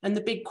 And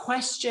the big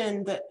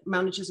question that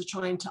managers are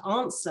trying to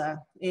answer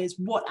is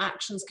what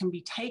actions can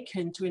be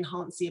taken to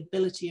enhance the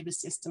ability of a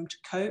system to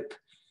cope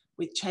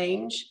with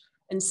change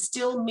and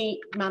still meet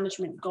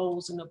management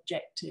goals and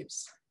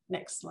objectives.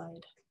 Next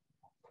slide.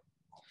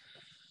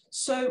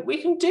 So we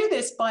can do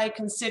this by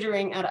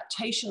considering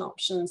adaptation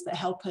options that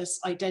help us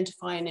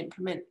identify and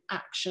implement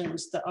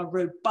actions that are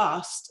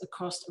robust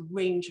across a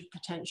range of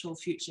potential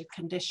future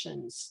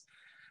conditions.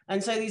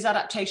 And so these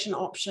adaptation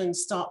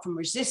options start from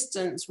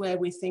resistance, where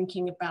we're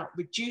thinking about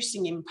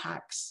reducing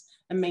impacts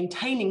and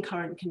maintaining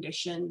current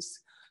conditions,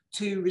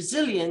 to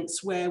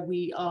resilience, where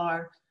we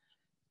are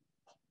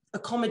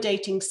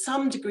accommodating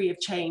some degree of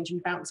change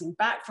and bouncing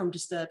back from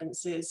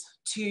disturbances,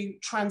 to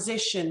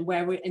transition,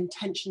 where we're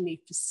intentionally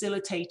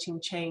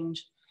facilitating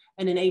change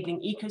and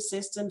enabling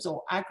ecosystems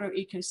or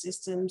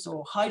agroecosystems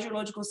or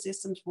hydrological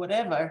systems,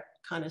 whatever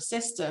kind of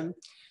system,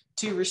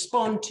 to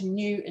respond to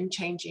new and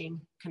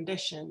changing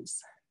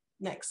conditions.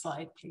 Next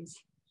slide, please.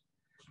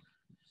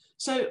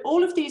 So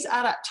all of these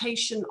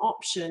adaptation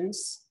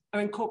options are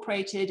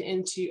incorporated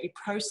into a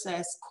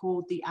process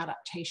called the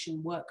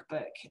Adaptation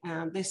Workbook.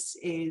 And this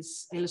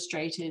is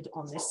illustrated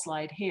on this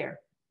slide here.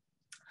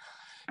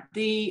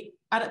 The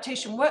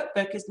Adaptation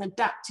Workbook is an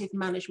adaptive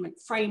management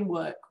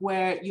framework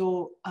where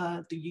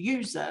the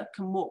user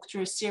can walk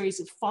through a series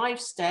of 5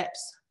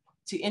 steps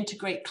to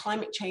integrate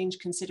climate change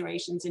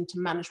considerations into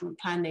management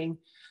planning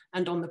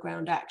and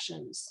on-the-ground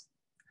actions.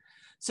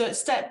 So at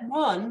step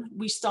 1,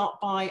 we start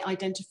by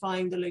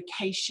identifying the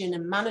location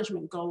and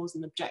management goals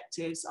and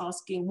objectives,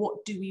 asking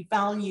what do we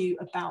value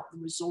about the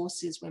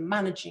resources we're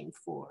managing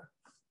for.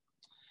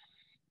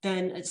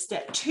 Then at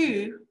step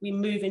 2, we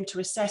move into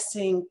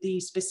assessing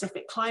the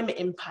specific climate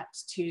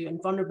impacts to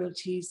and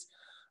vulnerabilities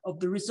of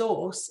the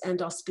resource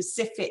and our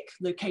specific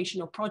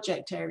location or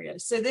project area.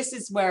 So this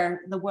is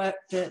where the work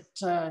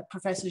that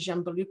Professor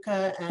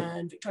Giambelluca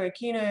and Victoria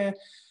Kino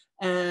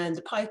and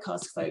the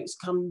PI-CASC folks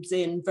comes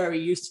in very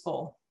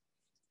useful.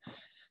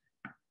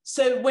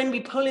 So when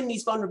we pull in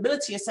these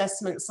vulnerability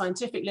assessments,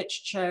 scientific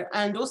literature,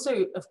 and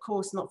also, of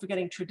course, not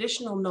forgetting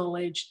traditional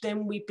knowledge,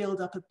 then we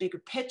build up a bigger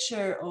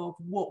picture of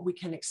what we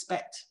can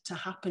expect to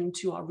happen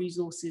to our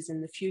resources in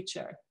the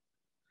future.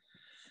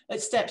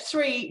 At step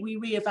 3, we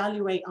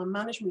reevaluate our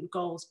management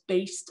goals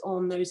based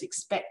on those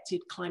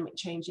expected climate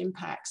change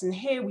impacts. And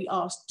here we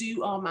ask,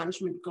 do our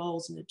management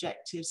goals and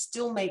objectives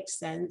still make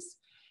sense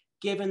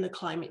given the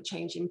climate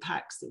change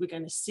impacts that we're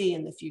going to see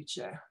in the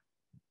future?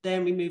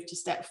 Then we move to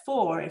step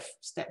 4 if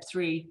step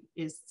 3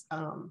 is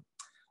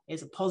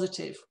a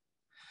positive.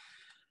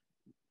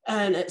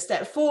 And at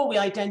step 4, we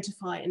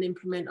identify and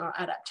implement our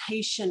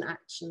adaptation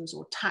actions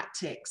or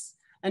tactics.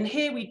 And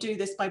here we do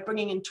this by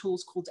bringing in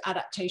tools called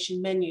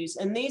adaptation menus.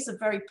 And these are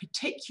very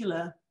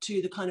particular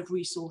to the kind of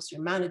resource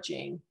you're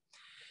managing.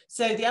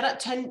 So the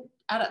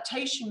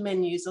adaptation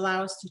menus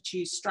allow us to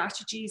choose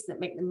strategies that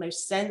make the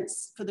most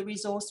sense for the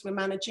resource we're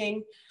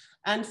managing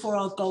and for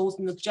our goals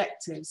and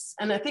objectives.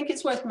 And I think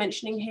it's worth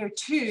mentioning here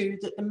too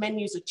that the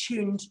menus are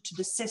tuned to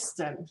the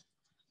system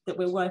that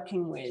we're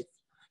working with.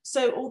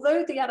 So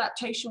although the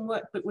adaptation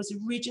workbook was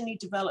originally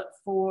developed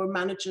for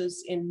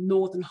managers in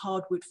northern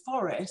hardwood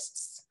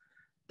forests,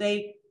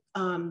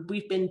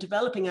 we've been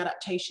developing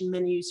adaptation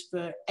menus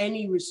for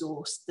any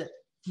resource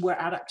where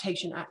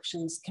adaptation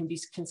actions can be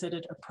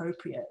considered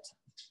appropriate.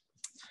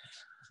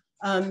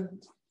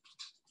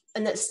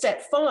 And at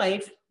step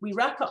 5, we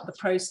wrap up the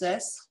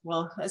process.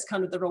 Well, that's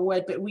kind of the wrong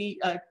word, but we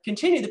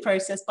continue the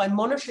process by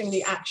monitoring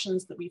the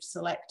actions that we've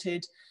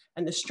selected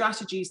and the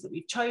strategies that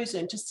we've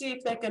chosen to see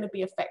if they're going to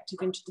be effective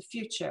into the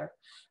future.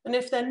 And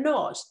if they're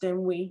not,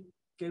 then we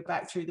go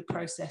back through the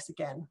process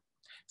again.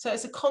 So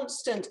it's a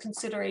constant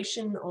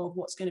consideration of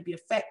what's going to be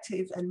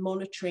effective and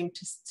monitoring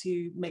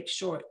to make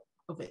sure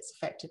of its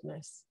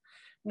effectiveness.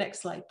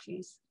 Next slide,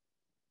 please.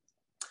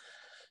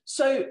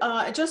 So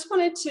I just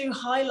wanted to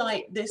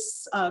highlight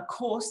this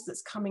course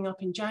that's coming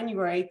up in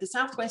January. The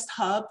Southwest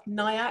Hub,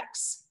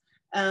 NIACS,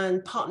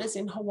 and partners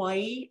in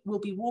Hawaii will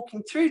be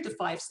walking through the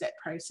 5-step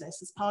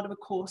process as part of a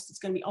course that's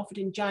going to be offered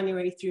in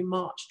January through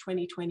March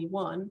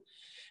 2021.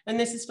 And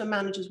this is for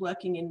managers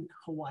working in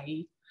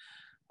Hawaii.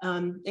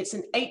 It's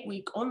an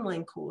 8-week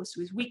online course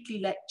with weekly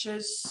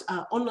lectures,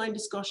 online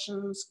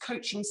discussions,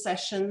 coaching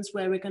sessions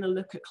where we're going to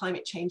look at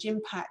climate change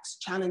impacts,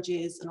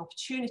 challenges, and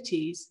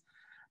opportunities,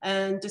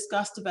 and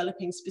discuss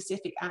developing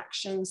specific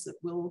actions that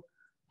will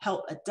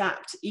help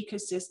adapt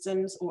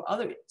ecosystems or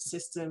other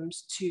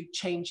systems to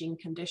changing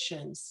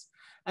conditions.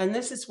 And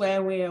this is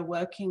where we are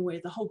working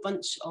with a whole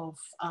bunch of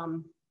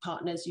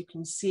partners. You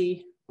can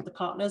see the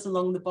partners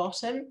along the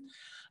bottom.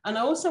 And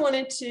I also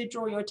wanted to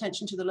draw your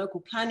attention to the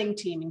local planning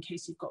team in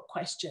case you've got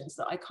questions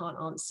that I can't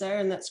answer.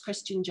 And that's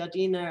Christian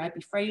Jardina,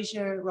 Abby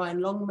Fraser, Ryan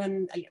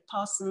Longman, Elliot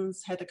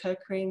Parsons, Heather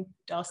Kirkering,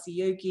 Darcy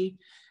Yogi,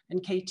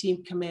 and Katie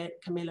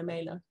Camilla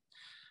Mailer.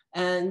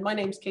 And my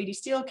name's Katie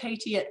Steele,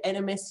 Katie at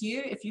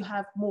NMSU. If you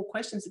have more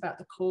questions about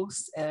the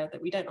course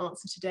that we don't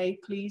answer today,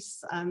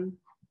 please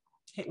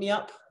hit me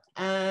up.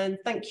 And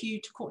thank you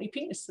to Courtney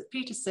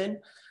Peterson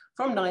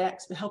from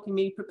NIACS for helping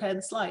me prepare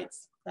the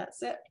slides.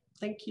 That's it.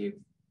 Thank you.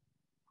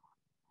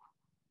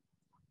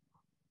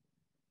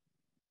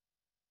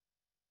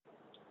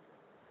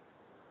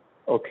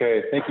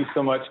 Okay, thank you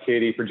so much,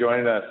 Katie, for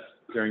joining us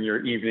during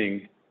your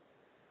evening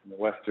in the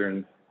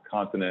Western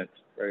continent.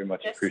 Very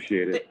much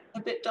appreciated. A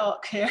bit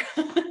dark here.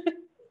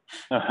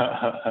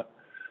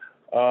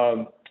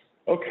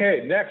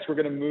 Okay, next we're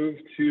going to move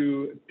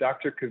to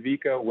Dr.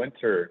 Kawika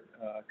Winter.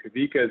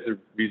 Kawika is a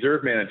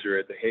reserve manager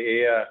at the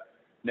Heʻeia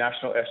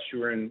National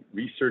Estuarine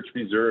Research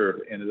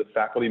Reserve and is a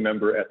faculty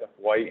member at the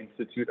Hawaii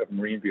Institute of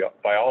Marine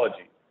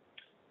Biology.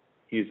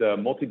 He's a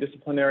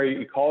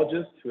multidisciplinary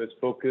ecologist who has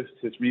focused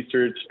his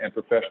research and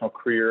professional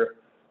career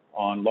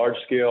on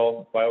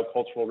large-scale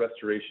biocultural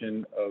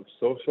restoration of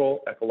social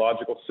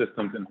ecological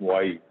systems in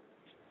Hawaii.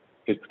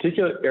 His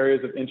particular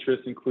areas of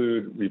interest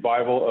include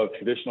revival of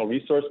traditional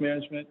resource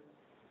management,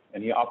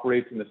 and he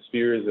operates in the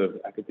spheres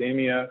of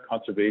academia,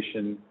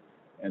 conservation,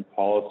 and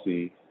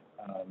policy.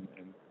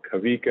 And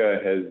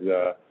Kawika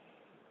has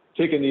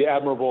taken the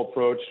admirable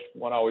approach,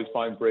 one I always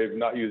find brave,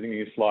 not using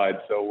any slides.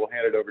 So we'll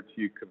hand it over to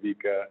you,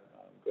 Kawika.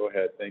 Go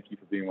ahead. Thank you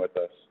for being with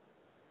us.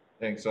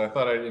 Thanks. So I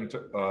thought I'd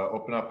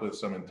open up with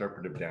some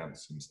interpretive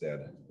dance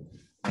instead.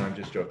 No, I'm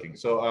just joking.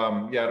 So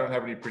yeah, I don't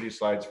have any pretty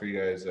slides for you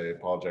guys. I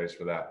apologize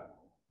for that.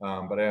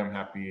 But I am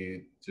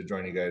happy to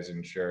join you guys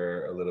and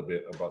share a little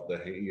bit about the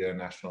Heʻeia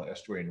National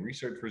Estuarine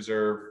Research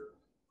Reserve.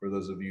 For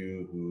those of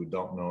you who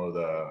don't know,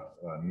 the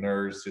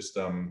NERR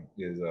system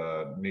is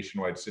a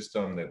nationwide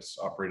system that's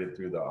operated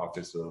through the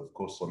Office of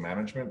Coastal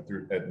Management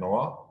at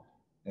NOAA,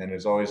 and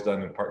is always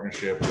done in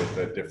partnership with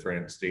a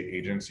different state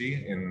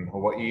agency. In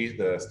Hawaii,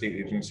 the state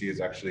agency is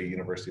actually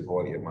University of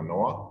Hawaii at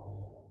Manoa.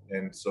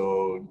 And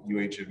so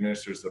UH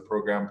administers the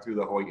program through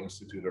the Hawaii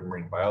Institute of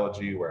Marine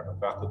Biology, where I'm a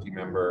faculty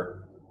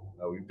member.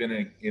 We've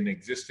been in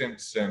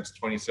existence since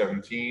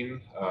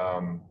 2017.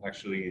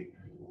 Actually,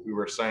 we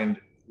were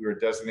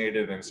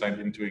designated and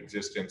signed into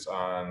existence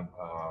on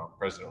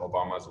President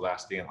Obama's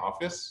last day in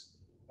office.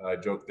 I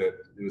joke that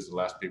it was the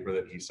last paper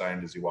that he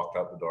signed as he walked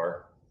out the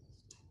door.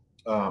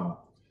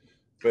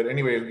 But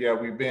anyway, yeah,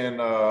 we've been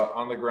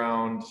on the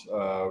ground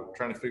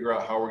trying to figure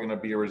out how we're going to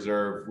be a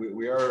reserve.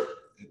 We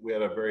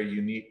had a very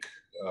unique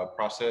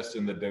process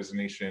in the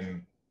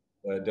designation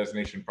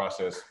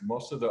process.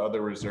 Most of the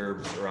other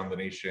reserves around the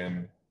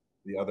nation,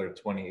 the other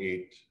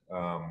 28,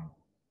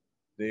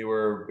 they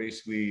were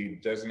basically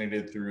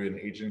designated through an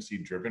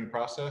agency-driven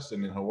process.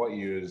 And in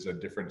Hawaii, it was a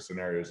different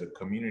scenario. It was a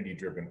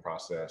community-driven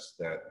process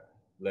that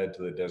led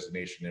to the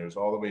designation. It was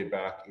all the way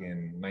back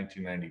in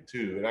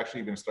 1992. It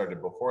actually even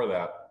started before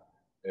that,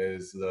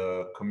 as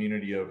the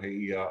community of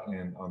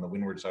Heʻeia on the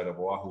windward side of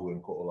Oahu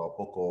and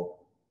Koʻolaupoko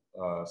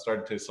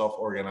started to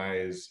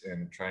self-organize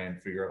and try and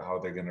figure out how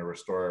they're going to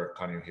restore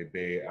Kaneohe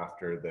Bay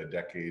after the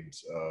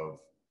decades of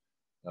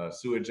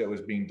sewage that was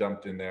being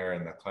dumped in there,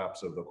 and the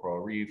collapse of the coral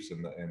reefs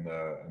and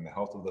the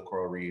health of the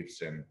coral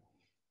reefs. And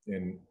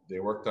they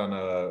worked on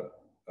a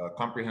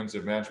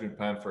comprehensive management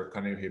plan for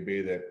Kaneohe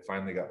Bay that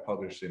finally got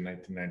published in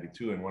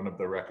 1992. And one of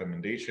the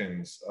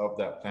recommendations of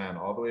that plan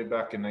all the way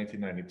back in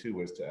 1992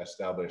 was to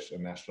establish a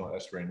National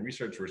Estuarine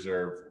Research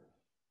Reserve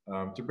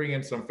to bring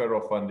in some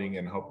federal funding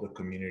and help the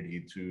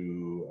community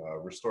to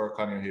restore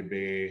Kaneohe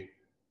Bay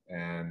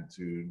and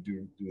to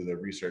do the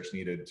research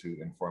needed to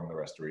inform the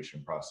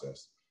restoration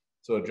process.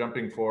 So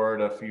jumping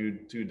forward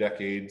two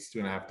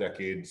and a half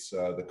decades,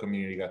 the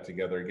community got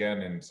together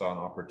again and saw an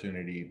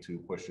opportunity to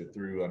push it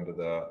through under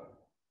the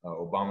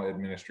Obama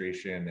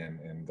administration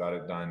and got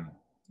it done.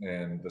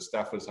 And the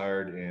staff was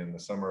hired in the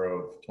summer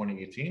of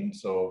 2018.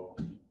 So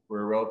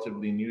we're a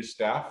relatively new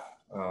staff,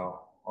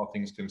 all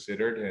things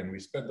considered. And we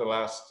spent the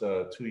last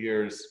 2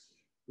 years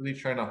really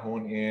trying to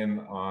hone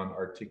in on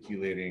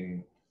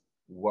articulating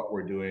what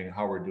we're doing,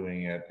 how we're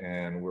doing it.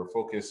 And we're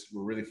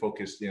really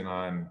focused in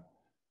on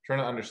trying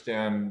to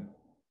understand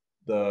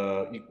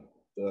the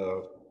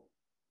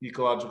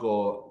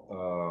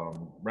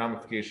ecological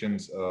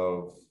ramifications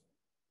of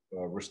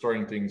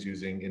restoring things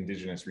using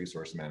indigenous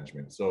resource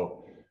management.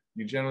 So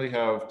you generally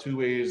have two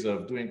ways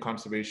of doing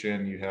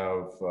conservation. You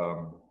have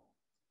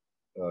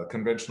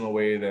conventional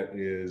way that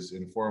is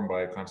informed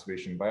by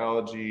conservation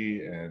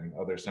biology and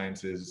other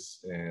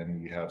sciences,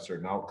 and you have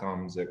certain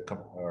outcomes that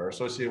are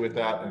associated with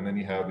that, and then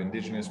you have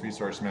indigenous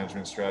resource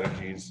management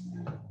strategies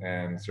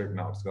and certain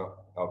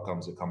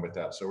outcomes that come with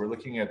that. So we're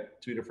looking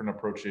at two different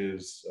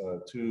approaches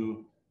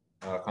to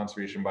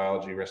conservation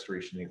biology,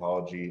 restoration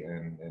ecology,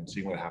 and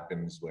seeing what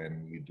happens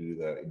when you do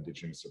the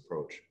indigenous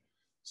approach.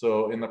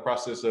 So in the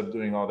process of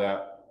doing all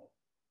that,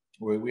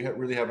 we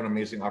really have an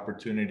amazing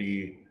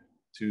opportunity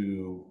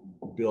to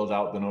build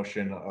out the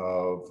notion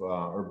of,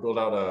 or build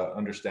out an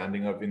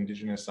understanding of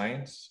indigenous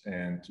science.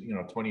 And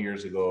 20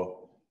 years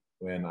ago,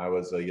 when I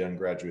was a young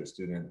graduate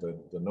student,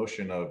 the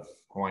notion of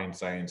Hawaiian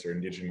science or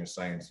indigenous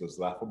science was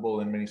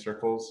laughable in many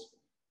circles.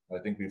 I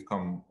think we've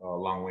come a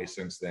long way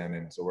since then.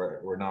 And so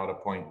we're now at a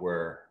point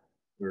where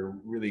we're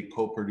really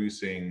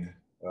co-producing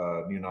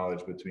new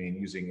knowledge between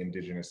using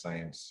indigenous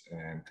science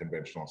and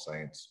conventional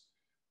science.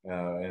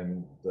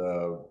 And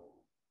the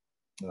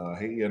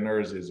Heʻeia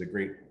NERRs is a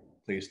great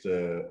place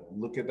to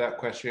look at that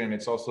question.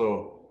 It's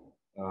also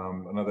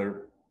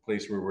another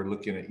place where we're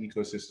looking at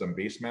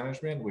ecosystem-based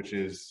management, which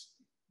is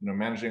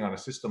managing on a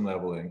system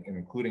level and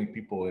including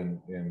people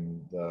in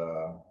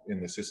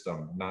the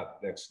system, not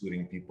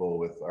excluding people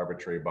with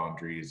arbitrary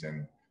boundaries,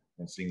 and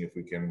seeing if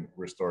we can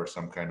restore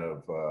some kind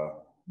of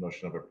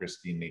notion of a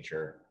pristine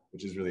nature,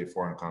 which is really a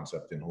foreign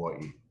concept in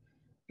Hawaii.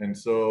 And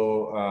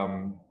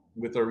so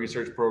with our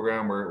research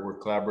program, we're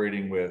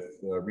collaborating with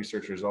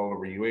researchers all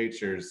over UH.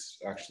 There's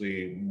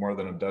actually more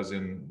than a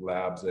dozen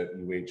labs at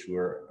UH who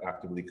are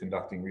actively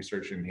conducting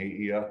research in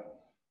Heʻeia.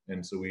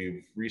 And so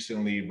we've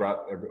recently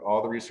brought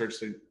all the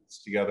research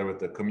together with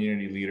the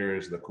community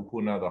leaders, the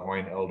kupuna, the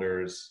Hawaiian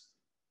elders,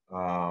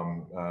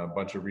 a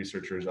bunch of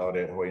researchers out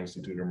at Hawaii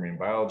Institute of Marine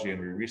Biology.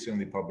 And we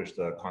recently published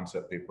a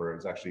concept paper. It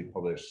was actually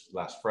published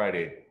last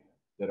Friday,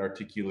 that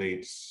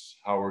articulates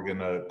how we're going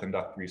to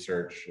conduct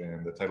research.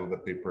 And the title of the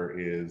paper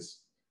is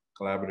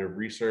Collaborative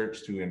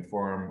Research to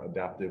Inform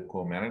Adaptive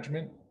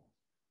Co-Management.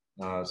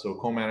 So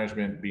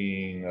co-management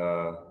being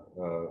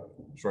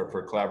short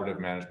for collaborative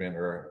management,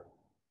 or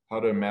how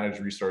to manage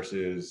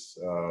resources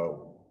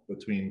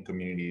between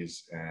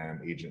communities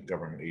and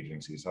government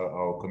agencies,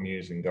 how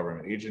communities and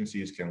government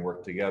agencies can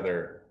work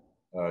together,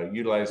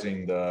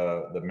 utilizing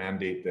the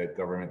mandate that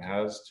government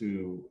has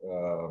to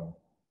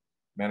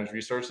manage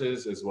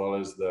resources, as well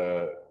as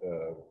the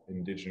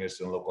indigenous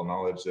and local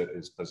knowledge that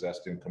is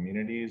possessed in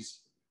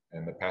communities,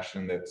 and the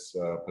passion that's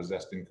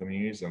possessed in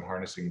communities, and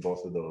harnessing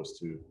both of those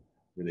to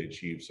really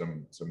achieve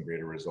some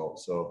greater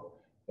results. So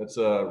that's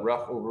a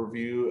rough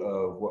overview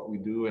of what we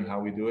do and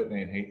how we do it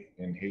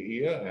in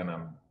Heʻeia, and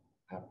I'm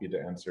happy to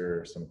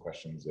answer some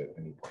questions at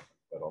any point,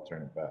 but I'll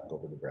turn it back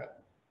over to Brad.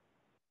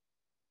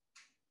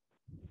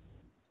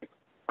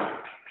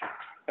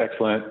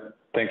 Excellent.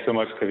 Thanks so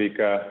much,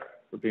 Kawika,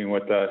 for being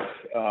with us.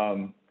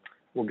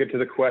 We'll get to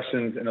the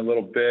questions in a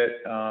little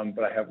bit,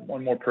 but I have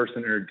one more person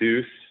to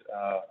introduce.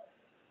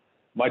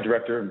 My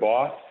director and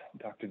boss,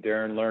 Dr.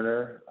 Darren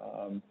Lerner,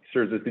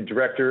 serves as the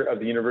director of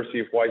the University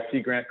of Hawaii Sea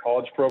Grant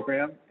College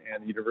Program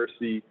and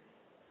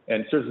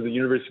serves as the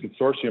University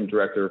Consortium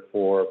director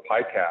for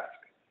PI-CASC.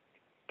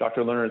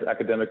 Dr. Lerner's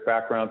academic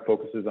background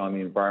focuses on the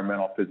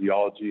environmental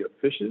physiology of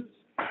fishes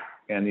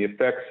and the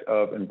effects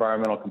of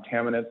environmental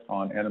contaminants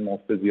on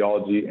animal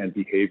physiology and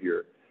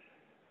behavior.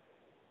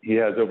 He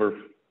has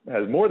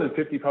more than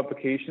 50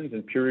 publications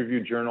in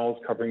peer-reviewed journals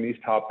covering these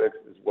topics,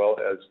 as well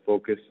as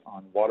focus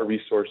on water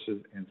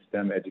resources and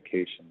STEM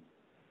education.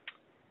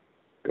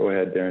 Go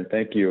ahead, Darren.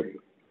 Thank you.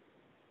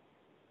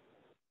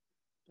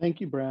 Thank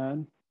you,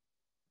 Brad.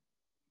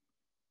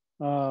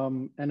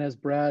 And as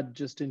Brad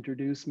just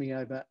introduced me,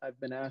 I've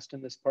been asked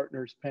in this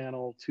partners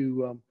panel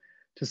to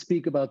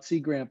speak about Sea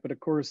Grant, but of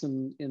course,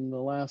 in the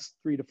last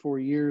 3 to 4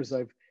 years,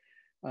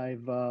 I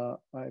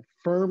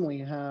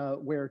firmly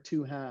wear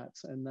 2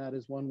 hats, and that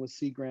is one with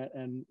Sea Grant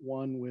and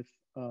one with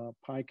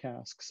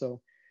PI-CASC.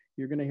 So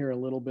you're going to hear a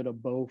little bit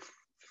of both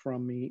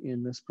from me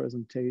in this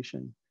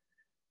presentation.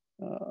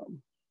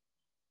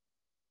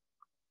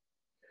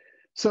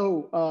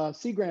 So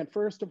Sea Grant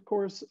first, of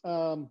course.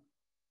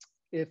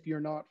 If you're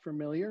not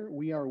familiar,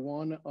 we are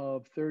one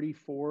of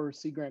 34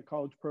 Sea Grant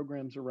college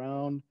programs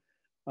around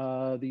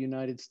the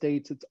United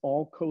States. It's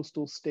all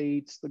coastal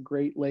states, the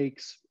Great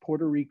Lakes,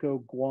 Puerto Rico,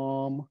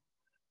 Guam.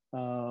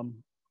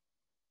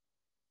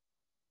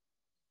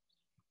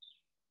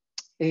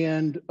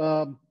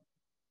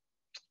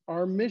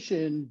 Our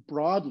mission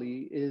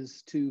broadly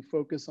is to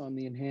focus on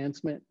the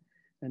enhancement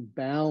and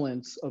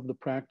balance of the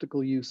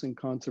practical use and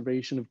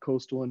conservation of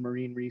coastal and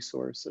marine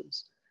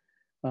resources.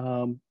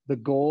 The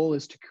goal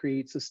is to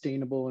create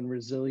sustainable and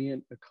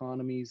resilient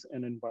economies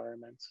and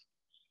environments.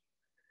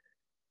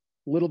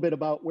 A little bit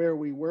about where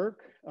we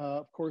work.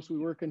 Of course, we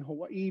work in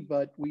Hawaii,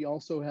 but we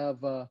also have,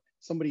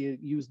 somebody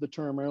used the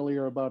term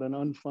earlier about an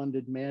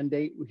unfunded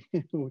mandate.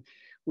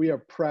 We are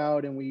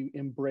proud and we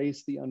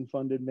embrace the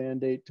unfunded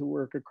mandate to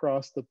work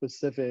across the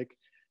Pacific,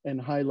 and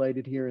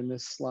highlighted here in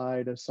this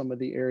slide are some of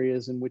the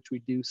areas in which we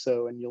do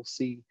so. And you'll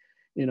see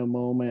in a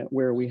moment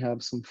where we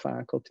have some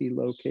faculty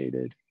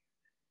located.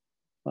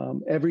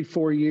 Every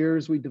 4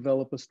 years, we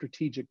develop a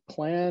strategic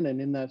plan, and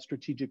in that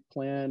strategic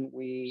plan,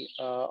 we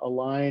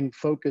align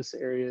focus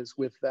areas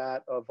with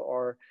that of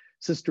our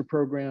sister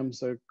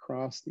programs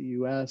across the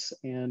US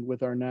and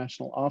with our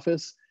national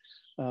office.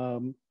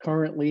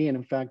 Currently, and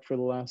in fact, for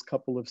the last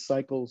couple of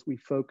cycles, we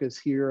focus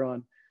here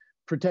on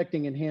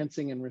protecting,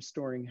 enhancing, and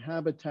restoring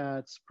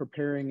habitats,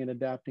 preparing and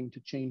adapting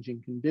to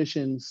changing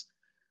conditions,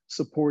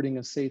 supporting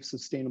a safe,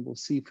 sustainable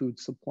seafood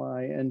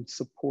supply, and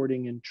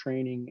supporting and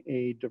training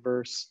a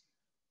diverse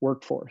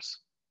workforce.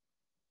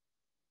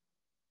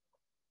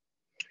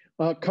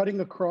 Cutting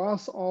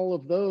across all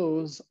of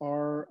those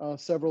are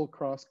several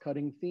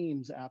cross-cutting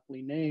themes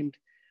aptly named,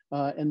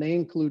 and they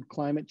include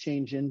climate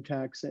change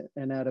impacts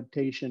and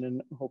adaptation,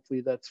 and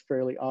hopefully that's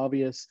fairly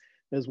obvious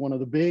as one of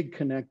the big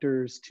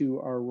connectors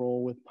to our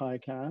role with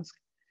PI-CASC.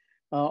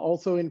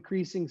 Also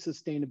increasing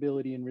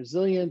sustainability and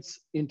resilience,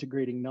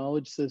 integrating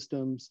knowledge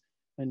systems,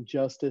 and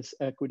justice,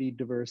 equity,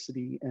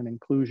 diversity, and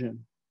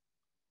inclusion.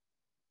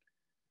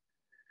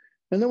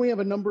 And then we have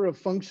a number of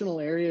functional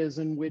areas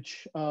in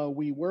which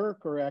we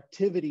work, or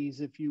activities,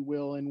 if you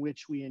will, in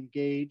which we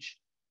engage.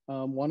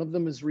 One of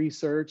them is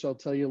research. I'll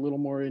tell you a little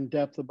more in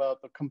depth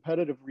about the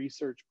competitive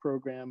research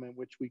program in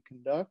which we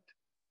conduct.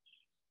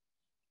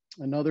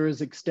 Another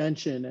is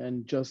extension,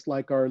 and just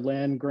like our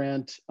land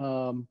grant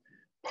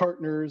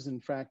partners, in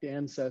fact,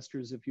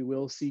 ancestors, if you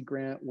will, Sea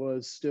Grant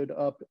was stood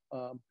up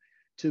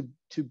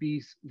to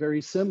be very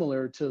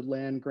similar to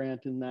land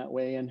grant in that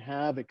way, and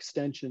have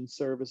extension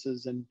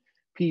services and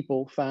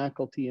people,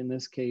 faculty in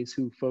this case,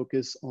 who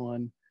focus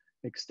on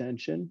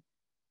extension.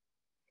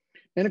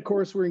 And of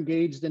course, we're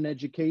engaged in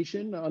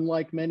education.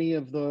 Unlike many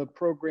of the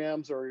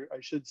programs, or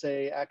I should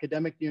say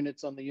academic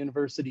units on the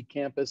university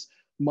campus,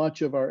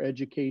 much of our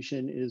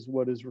education is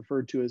what is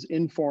referred to as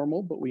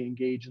informal, but we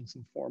engage in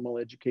some formal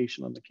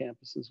education on the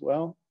campus as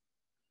well.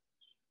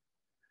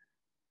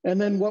 And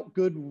then what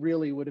good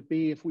really would it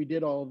be if we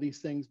did all of these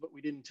things, but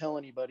we didn't tell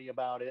anybody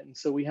about it? And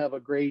so we have a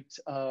great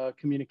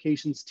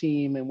communications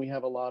team, and we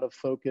have a lot of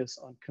focus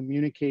on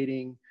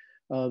communicating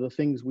the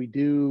things we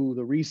do,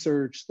 the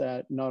research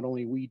that not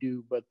only we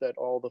do, but that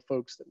all the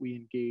folks that we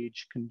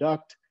engage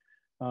conduct,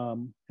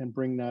 and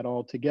bring that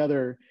all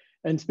together.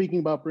 And speaking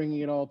about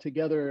bringing it all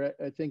together,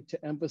 I think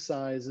to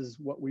emphasize is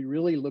what we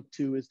really look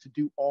to is to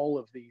do all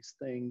of these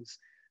things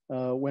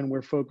when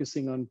we're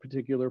focusing on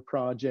particular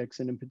projects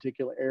and in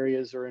particular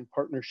areas, or in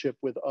partnership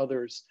with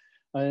others.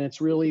 And it's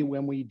really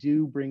when we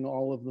do bring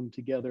all of them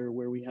together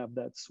where we have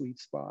that sweet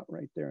spot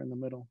right there in the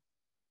middle.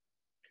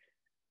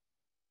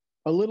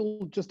 A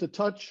little, just a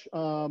touch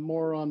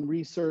more on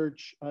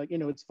research. You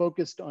know, it's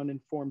focused on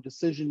informed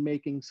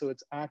decision-making, so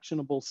it's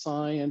actionable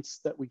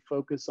science that we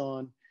focus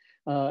on.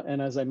 And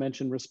as I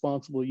mentioned,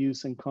 responsible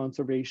use and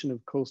conservation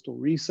of coastal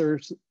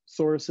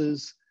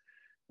resources.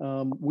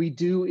 We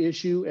do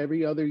issue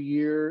every other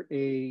year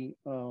a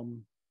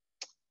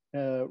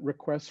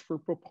request for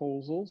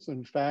proposals.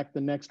 In fact,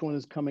 the next one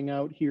is coming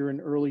out here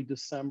in early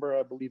December.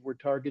 I believe we're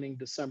targeting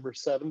December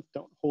 7th.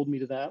 Don't hold me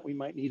to that. We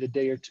might need a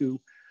day or two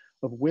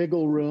of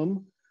wiggle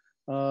room.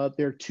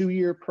 They're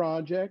 2-year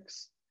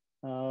projects.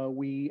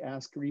 We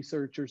ask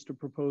researchers to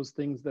propose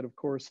things that, of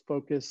course,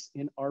 focus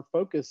in our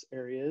focus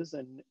areas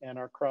and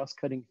our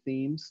cross-cutting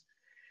themes.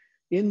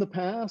 In the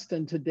past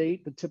and to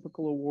date, the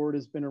typical award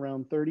has been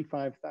around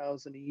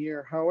 $35,000 a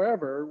year.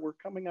 However, we're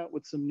coming out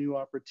with some new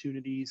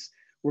opportunities.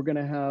 We're going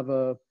to have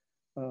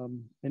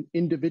an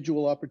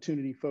individual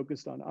opportunity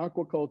focused on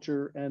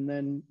aquaculture, and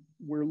then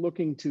we're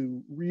looking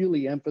to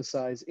really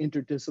emphasize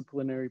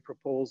interdisciplinary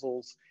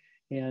proposals,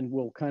 and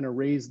we'll kind of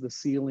raise the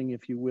ceiling,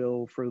 if you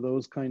will, for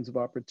those kinds of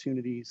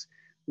opportunities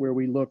where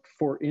we look,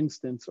 for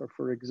instance, or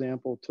for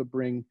example, to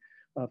bring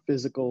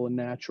physical and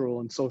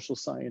natural and social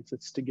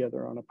sciences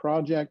together on a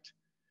project.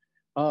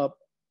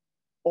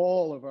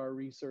 All of our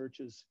research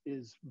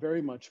is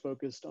very much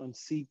focused on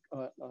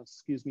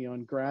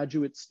on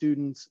graduate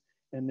students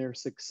and their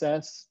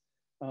success.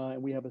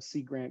 And we have a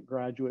Sea Grant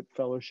graduate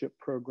fellowship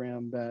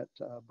program that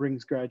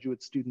brings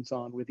graduate students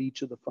on with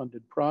each of the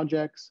funded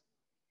projects.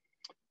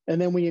 And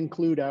then we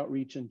include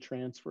outreach and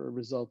transfer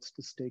results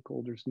to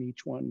stakeholders in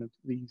each one of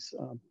these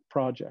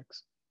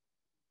projects.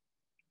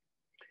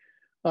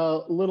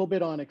 A little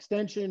bit on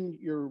extension.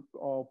 You're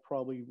all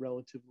probably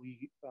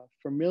relatively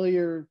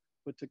familiar,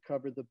 but to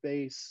cover the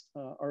base,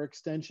 our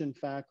extension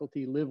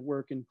faculty live,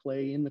 work, and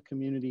play in the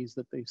communities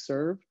that they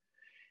serve.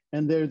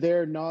 And they're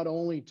there not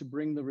only to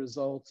bring the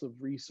results of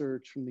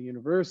research from the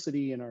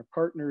university and our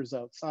partners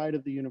outside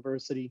of the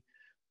university,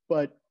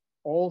 but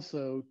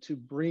also to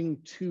bring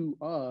to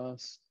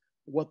us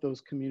what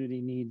those community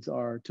needs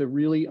are, to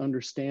really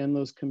understand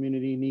those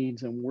community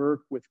needs and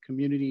work with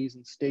communities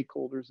and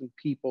stakeholders and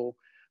people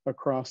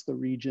across the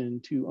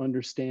region to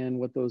understand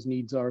what those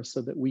needs are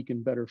so that we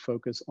can better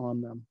focus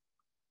on them.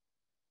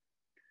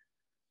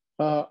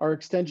 Our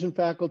extension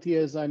faculty,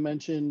 as I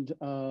mentioned,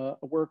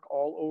 work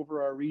all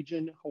over our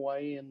region,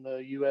 Hawaii and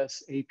the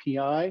US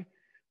API.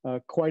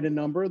 Quite a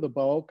number, the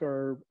bulk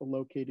are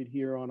located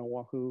here on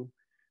Oahu.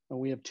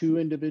 We have 2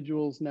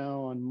 individuals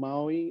now on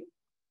Maui.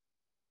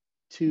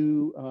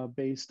 2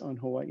 based on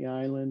Hawaii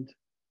Island,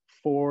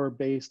 4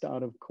 based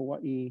out of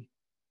Kauai,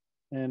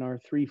 and our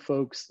 3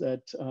 folks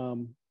that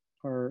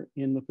are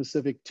in the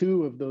Pacific.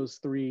 2 of those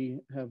 3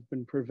 have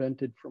been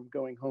prevented from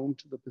going home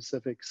to the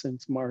Pacific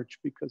since March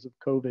because of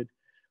COVID,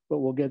 but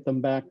we'll get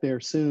them back there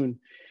soon.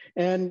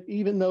 And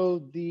even though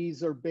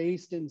these are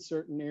based in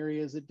certain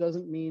areas, it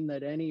doesn't mean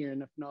that any,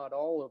 and if not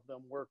all of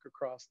them, work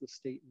across the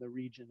state and the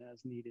region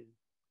as needed.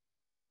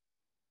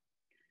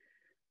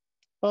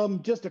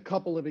 Just a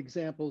couple of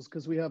examples,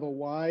 because we have a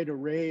wide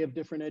array of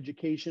different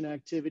education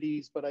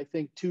activities, but I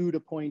think 2 to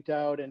point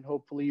out, and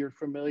hopefully you're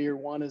familiar.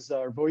 One is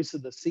our Voice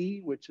of the Sea,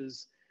 which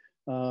is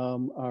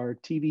our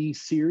TV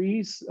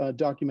series,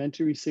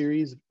 documentary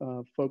series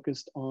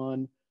focused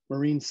on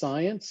marine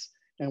science.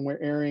 And we're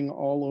airing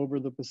all over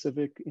the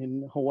Pacific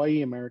in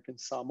Hawaii, American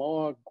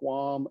Samoa,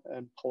 Guam,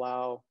 and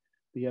Palau,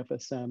 the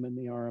FSM and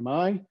the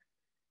RMI.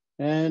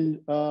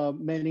 And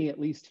many, at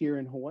least here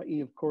in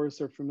Hawaii, of course,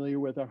 are familiar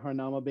with our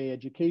Hanauma Bay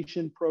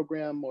Education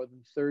Program. More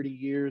than 30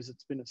 years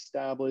it's been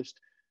established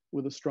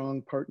with a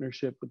strong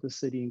partnership with the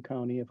city and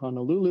county of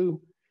Honolulu,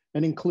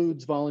 and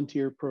includes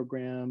volunteer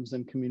programs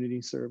and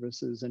community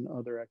services and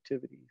other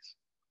activities.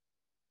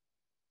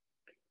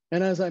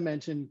 And as I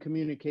mentioned,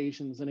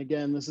 communications, and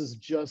again, this is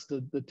just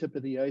the tip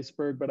of the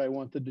iceberg, but I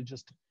wanted to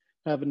just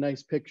have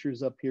nice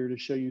pictures up here to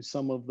show you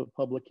some of the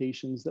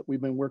publications that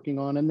we've been working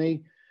on.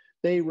 And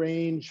they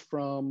range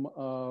from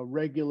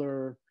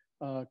regular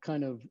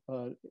kind of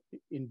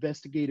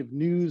investigative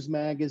news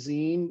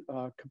magazine,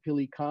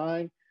 Kapili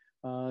Kai,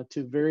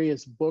 to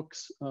various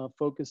books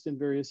focused in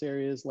various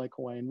areas like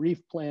Hawaiian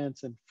reef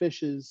plants and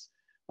fishes,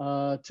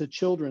 to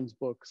children's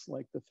books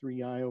like The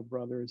 3 Io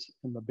Brothers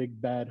and The Big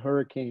Bad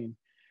Hurricane.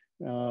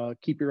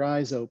 Keep your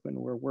eyes open.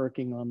 We're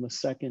working on the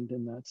 2nd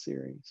in that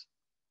series.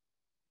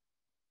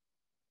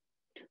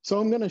 So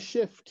I'm going to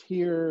shift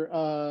here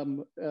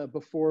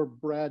before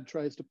Brad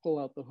tries to pull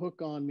out the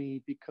hook on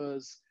me,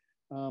 because,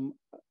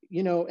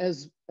 you know,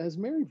 as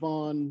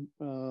Mari-Vaughn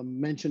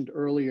mentioned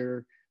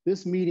earlier,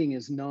 this meeting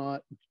is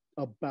not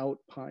about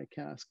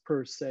PI-CASC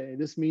per se.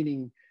 This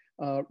meeting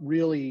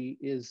really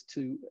is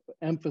to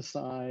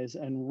emphasize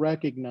and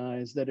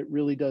recognize that it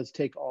really does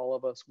take all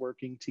of us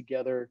working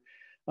together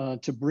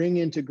to bring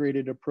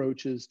integrated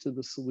approaches to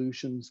the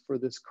solutions for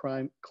this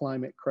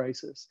climate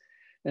crisis.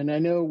 And I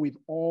know we've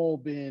all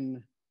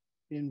been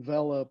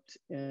enveloped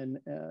in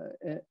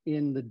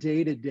the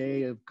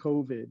day-to-day of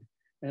COVID,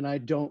 and I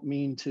don't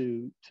mean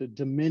to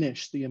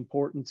diminish the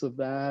importance of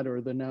that,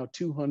 or the now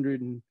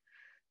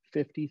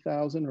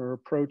 250,000 or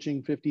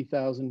approaching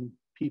 50,000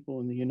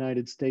 people in the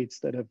United States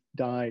that have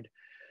died.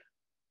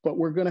 But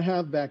we're going to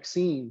have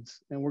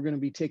vaccines, and we're going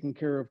to be taking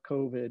care of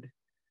COVID.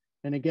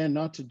 And again,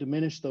 not to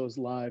diminish those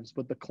lives,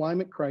 but the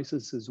climate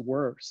crisis is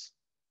worse.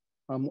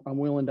 I'm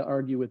willing to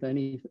argue with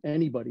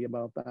anybody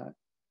about that.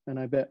 And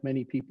I bet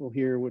many people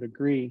here would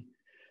agree.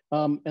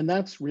 And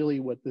that's really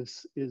what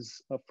this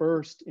is, a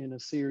first in a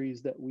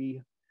series that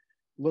we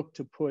look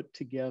to put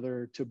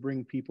together to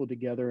bring people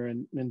together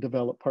and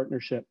develop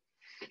partnership.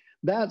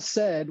 That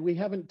said, we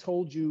haven't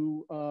told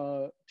you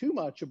too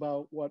much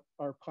about what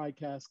our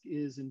PI-CASC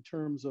is in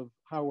terms of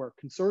how our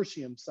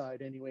consortium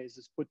side anyways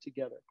is put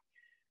together.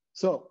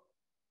 So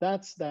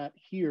that's that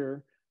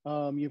here.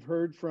 You've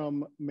heard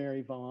from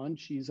Mari-Vaughn.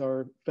 She's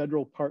our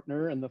federal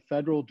partner and the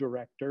federal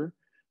director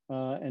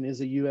and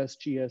is a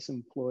USGS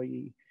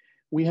employee.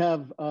 We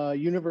have a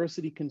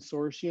university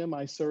consortium.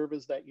 I serve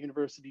as that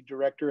university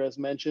director as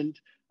mentioned.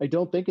 I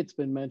don't think it's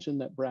been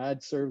mentioned that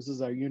Brad serves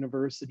as our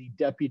university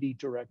deputy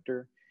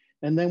director.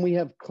 And then we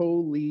have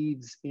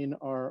co-leads in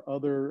our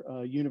other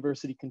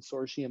university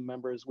consortium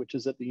members, which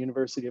is at the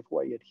University of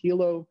Hawaii at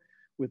Hilo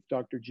with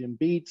Dr. Jim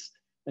Beats,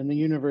 and the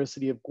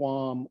University of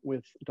Guam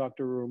with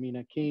Dr.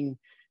 Romine King.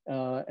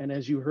 And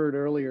as you heard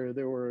earlier,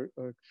 there were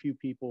a few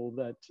people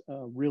that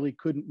really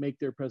couldn't make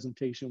their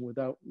presentation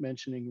without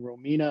mentioning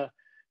Romina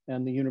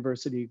and the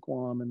University of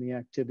Guam and the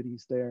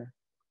activities there.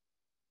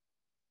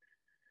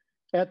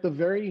 At the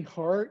very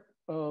heart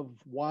of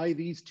why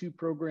these 2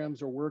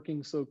 programs are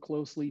working so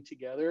closely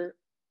together,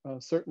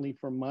 certainly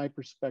from my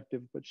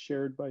perspective, but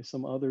shared by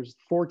some others,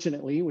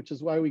 fortunately, which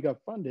is why we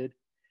got funded,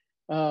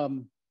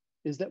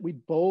 is that we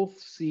both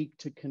seek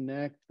to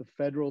connect the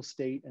federal,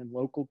 state, and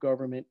local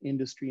government,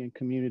 industry, and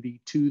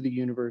community to the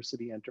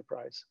university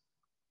enterprise.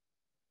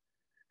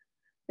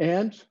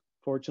 And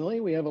fortunately,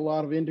 we have a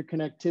lot of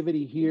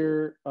interconnectivity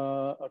here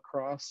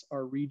across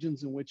our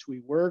regions in which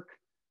we work.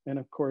 And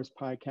of course,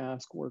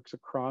 PI-CASC works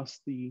across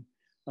the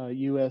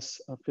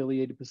US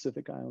affiliated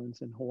Pacific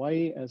Islands and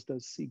Hawaii, as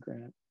does Sea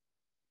Grant.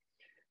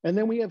 And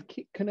then we have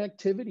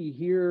connectivity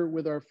here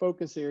with our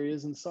focus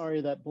areas. And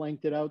sorry that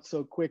blanked it out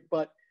so quick,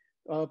 but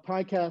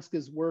PI-CASC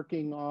is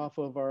working off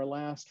of our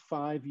last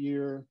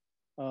 5-year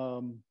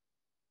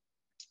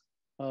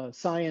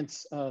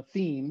science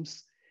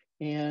themes,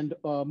 and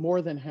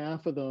more than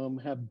half of them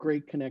have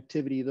great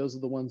connectivity. Those are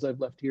the ones I've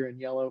left here in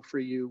yellow for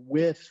you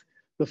with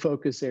the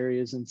focus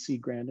areas in Sea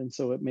Grant. And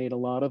so it made a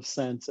lot of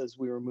sense as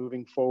we were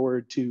moving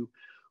forward to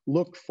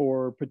look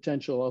for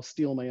potential, I'll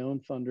steal my own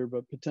thunder,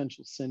 but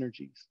potential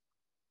synergies.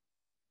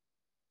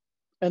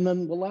 And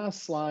then the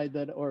last slide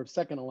that, or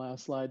second to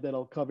last slide that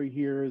I'll cover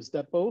here is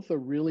that both are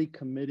really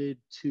committed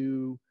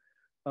to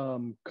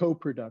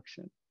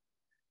co-production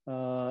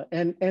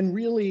and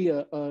really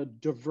a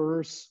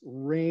diverse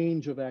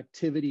range of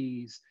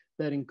activities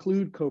that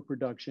include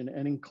co-production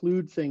and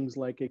include things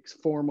like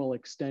formal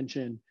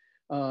extension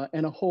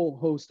and a whole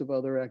host of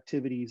other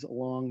activities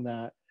along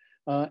that.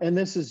 And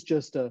this is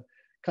just a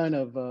kind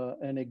of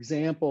an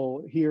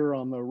example here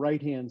on the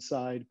right-hand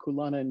side,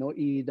 Kulana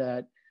No'i,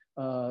 that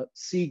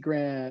sea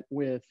grant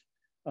with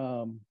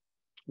a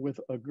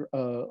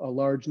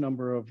large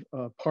number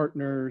of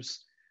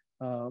partners,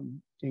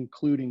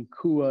 including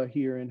KUA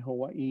here in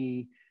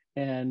Hawaii,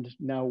 and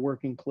now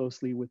working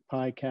closely with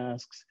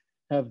PI-CASC,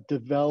 have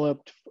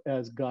developed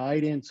as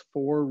guidance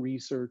for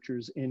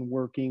researchers in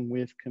working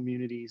with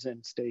communities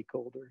and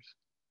stakeholders.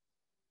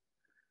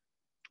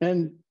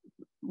 And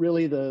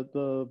really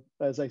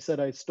as I said,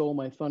 I stole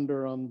my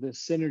thunder on this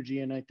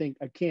synergy, and I think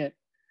I can't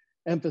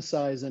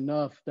emphasize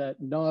enough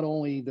that not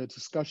only the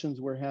discussions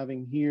we're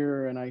having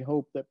here, and I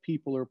hope that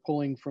people are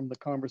pulling from the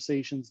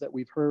conversations that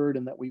we've heard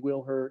and that we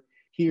will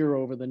hear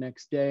over the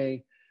next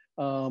day,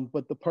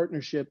 but the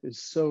partnership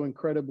is so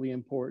incredibly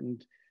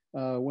important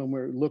when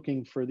we're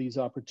looking for these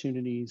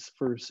opportunities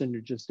for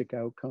synergistic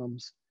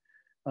outcomes.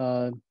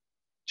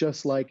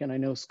 Just like, and I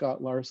know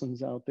Scott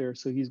Larson's out there,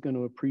 so he's going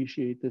to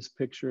appreciate this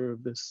picture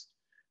of this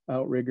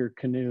outrigger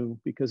canoe,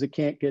 because it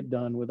can't get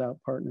done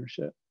without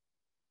partnership.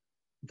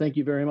 Thank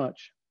you very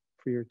much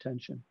for your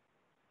attention.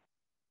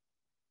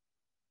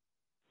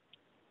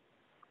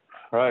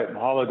 All right,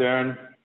 mahalo, Darren.